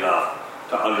sophisticated enough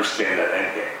to understand that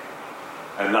end game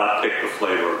and not pick the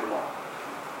flavor of the month.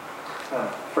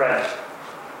 Fred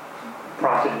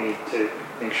prompted me to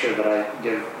make sure that I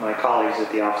give my colleagues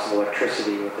at the Office of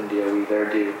Electricity within DOE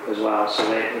their due as well. So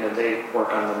they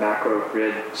work on the macro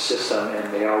grid system,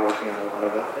 and they are working on a lot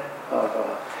of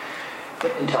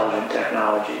intelligent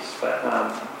technologies. But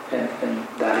and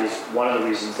that is one of the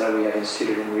reasons that we have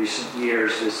instituted in recent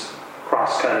years this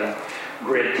cross-cutting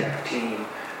grid tech team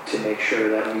to make sure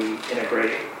that we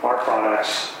integrate our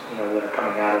products, that are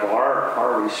coming out of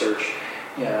our research,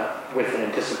 with an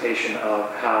anticipation of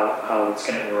how it's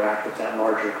going to interact with that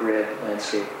larger grid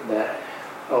landscape that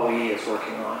OE is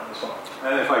working on as well.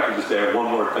 And if I could just add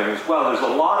one more thing as well, there's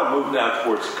a lot of move now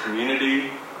towards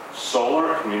community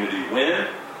solar, community wind.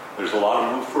 There's a lot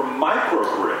of move for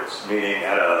microgrids, meaning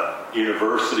at a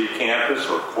university campus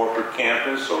or corporate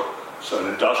campus or an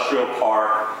industrial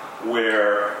park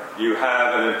where you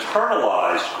have an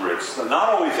internalized grid. So not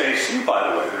always AC, by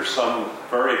the way. There's some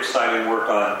very exciting work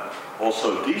on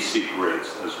also DC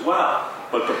grids as well.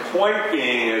 But the point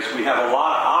being is we have a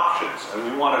lot of options, and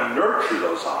we want to nurture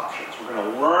those options. We're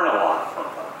going to learn a lot from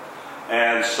them.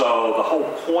 And so the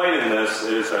whole point in this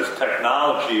is, as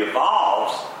technology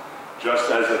evolves,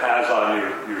 just as it has on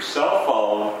your cell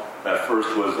phone, that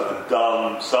first was a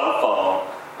dumb cell phone,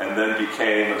 and then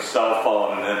became a cell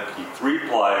phone and MP3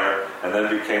 player, and then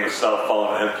became a cell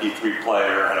phone, an MP3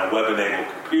 player, and a web-enabled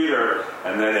computer,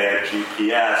 and then add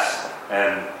GPS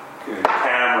and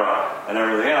camera and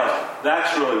everything else.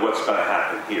 That's really what's going to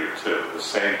happen here too. The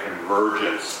same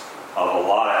convergence of a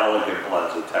lot of elegant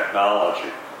blends of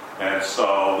technology. And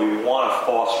so we want to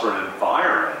foster an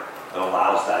environment that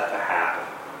allows that to happen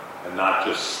and not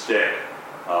just stick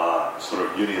sort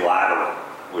of unilateral,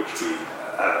 which we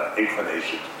have an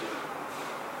inclination to do.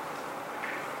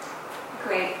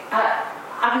 Great.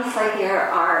 Obviously, there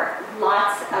are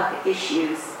lots of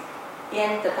issues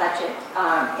in the budget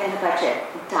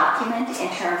document in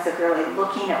terms of really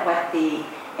looking at what the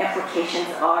implications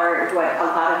are, what a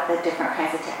lot of the different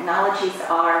kinds of technologies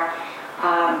are,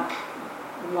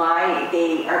 why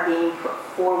they are being put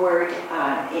forward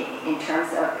in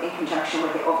terms of, in conjunction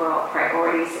with the overall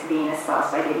priorities being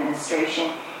espoused by the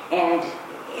administration. And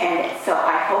so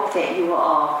I hope that you will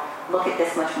all look at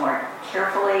this much more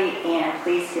carefully, and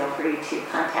please feel free to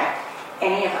contact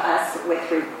any of us with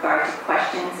regard to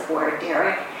questions, or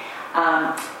Derek.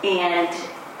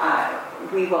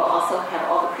 We will also have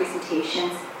all the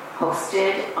presentations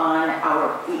posted on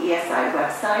our EESI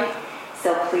website.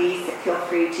 So please feel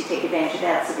free to take advantage of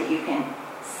that so that you can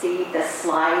see the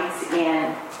slides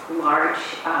in large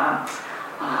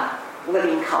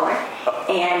living color.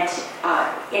 And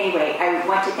anyway, I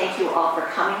want to thank you all for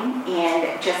coming,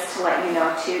 and just to let you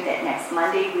know too that next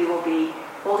Monday we will be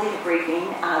holding a briefing.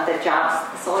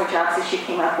 The solar jobs issue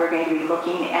came up. We're going to be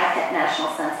looking at that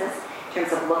national census in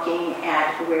terms of looking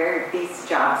at where these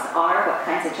jobs are, what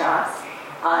kinds of jobs.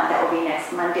 That will be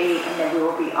next Monday, and then we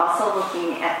will be also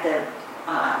looking at the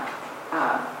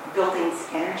buildings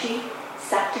energy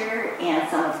sector and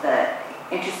some of the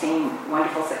interesting,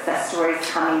 wonderful success stories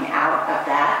coming out of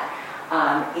that.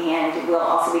 And we'll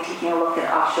also be taking a look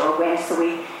at offshore wind. So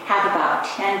we have about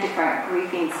 10 different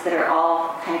briefings that are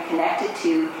all kind of connected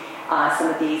to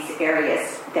some of these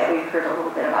areas that we've heard a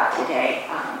little bit about today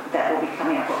that will be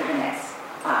coming up over the next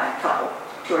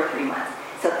 2 or 3 months.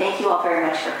 So thank you all very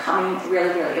much for coming.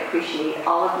 Really, really appreciate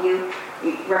all of you.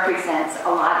 It represents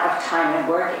a lot of time and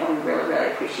work, and we really,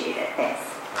 really appreciate it. Thanks.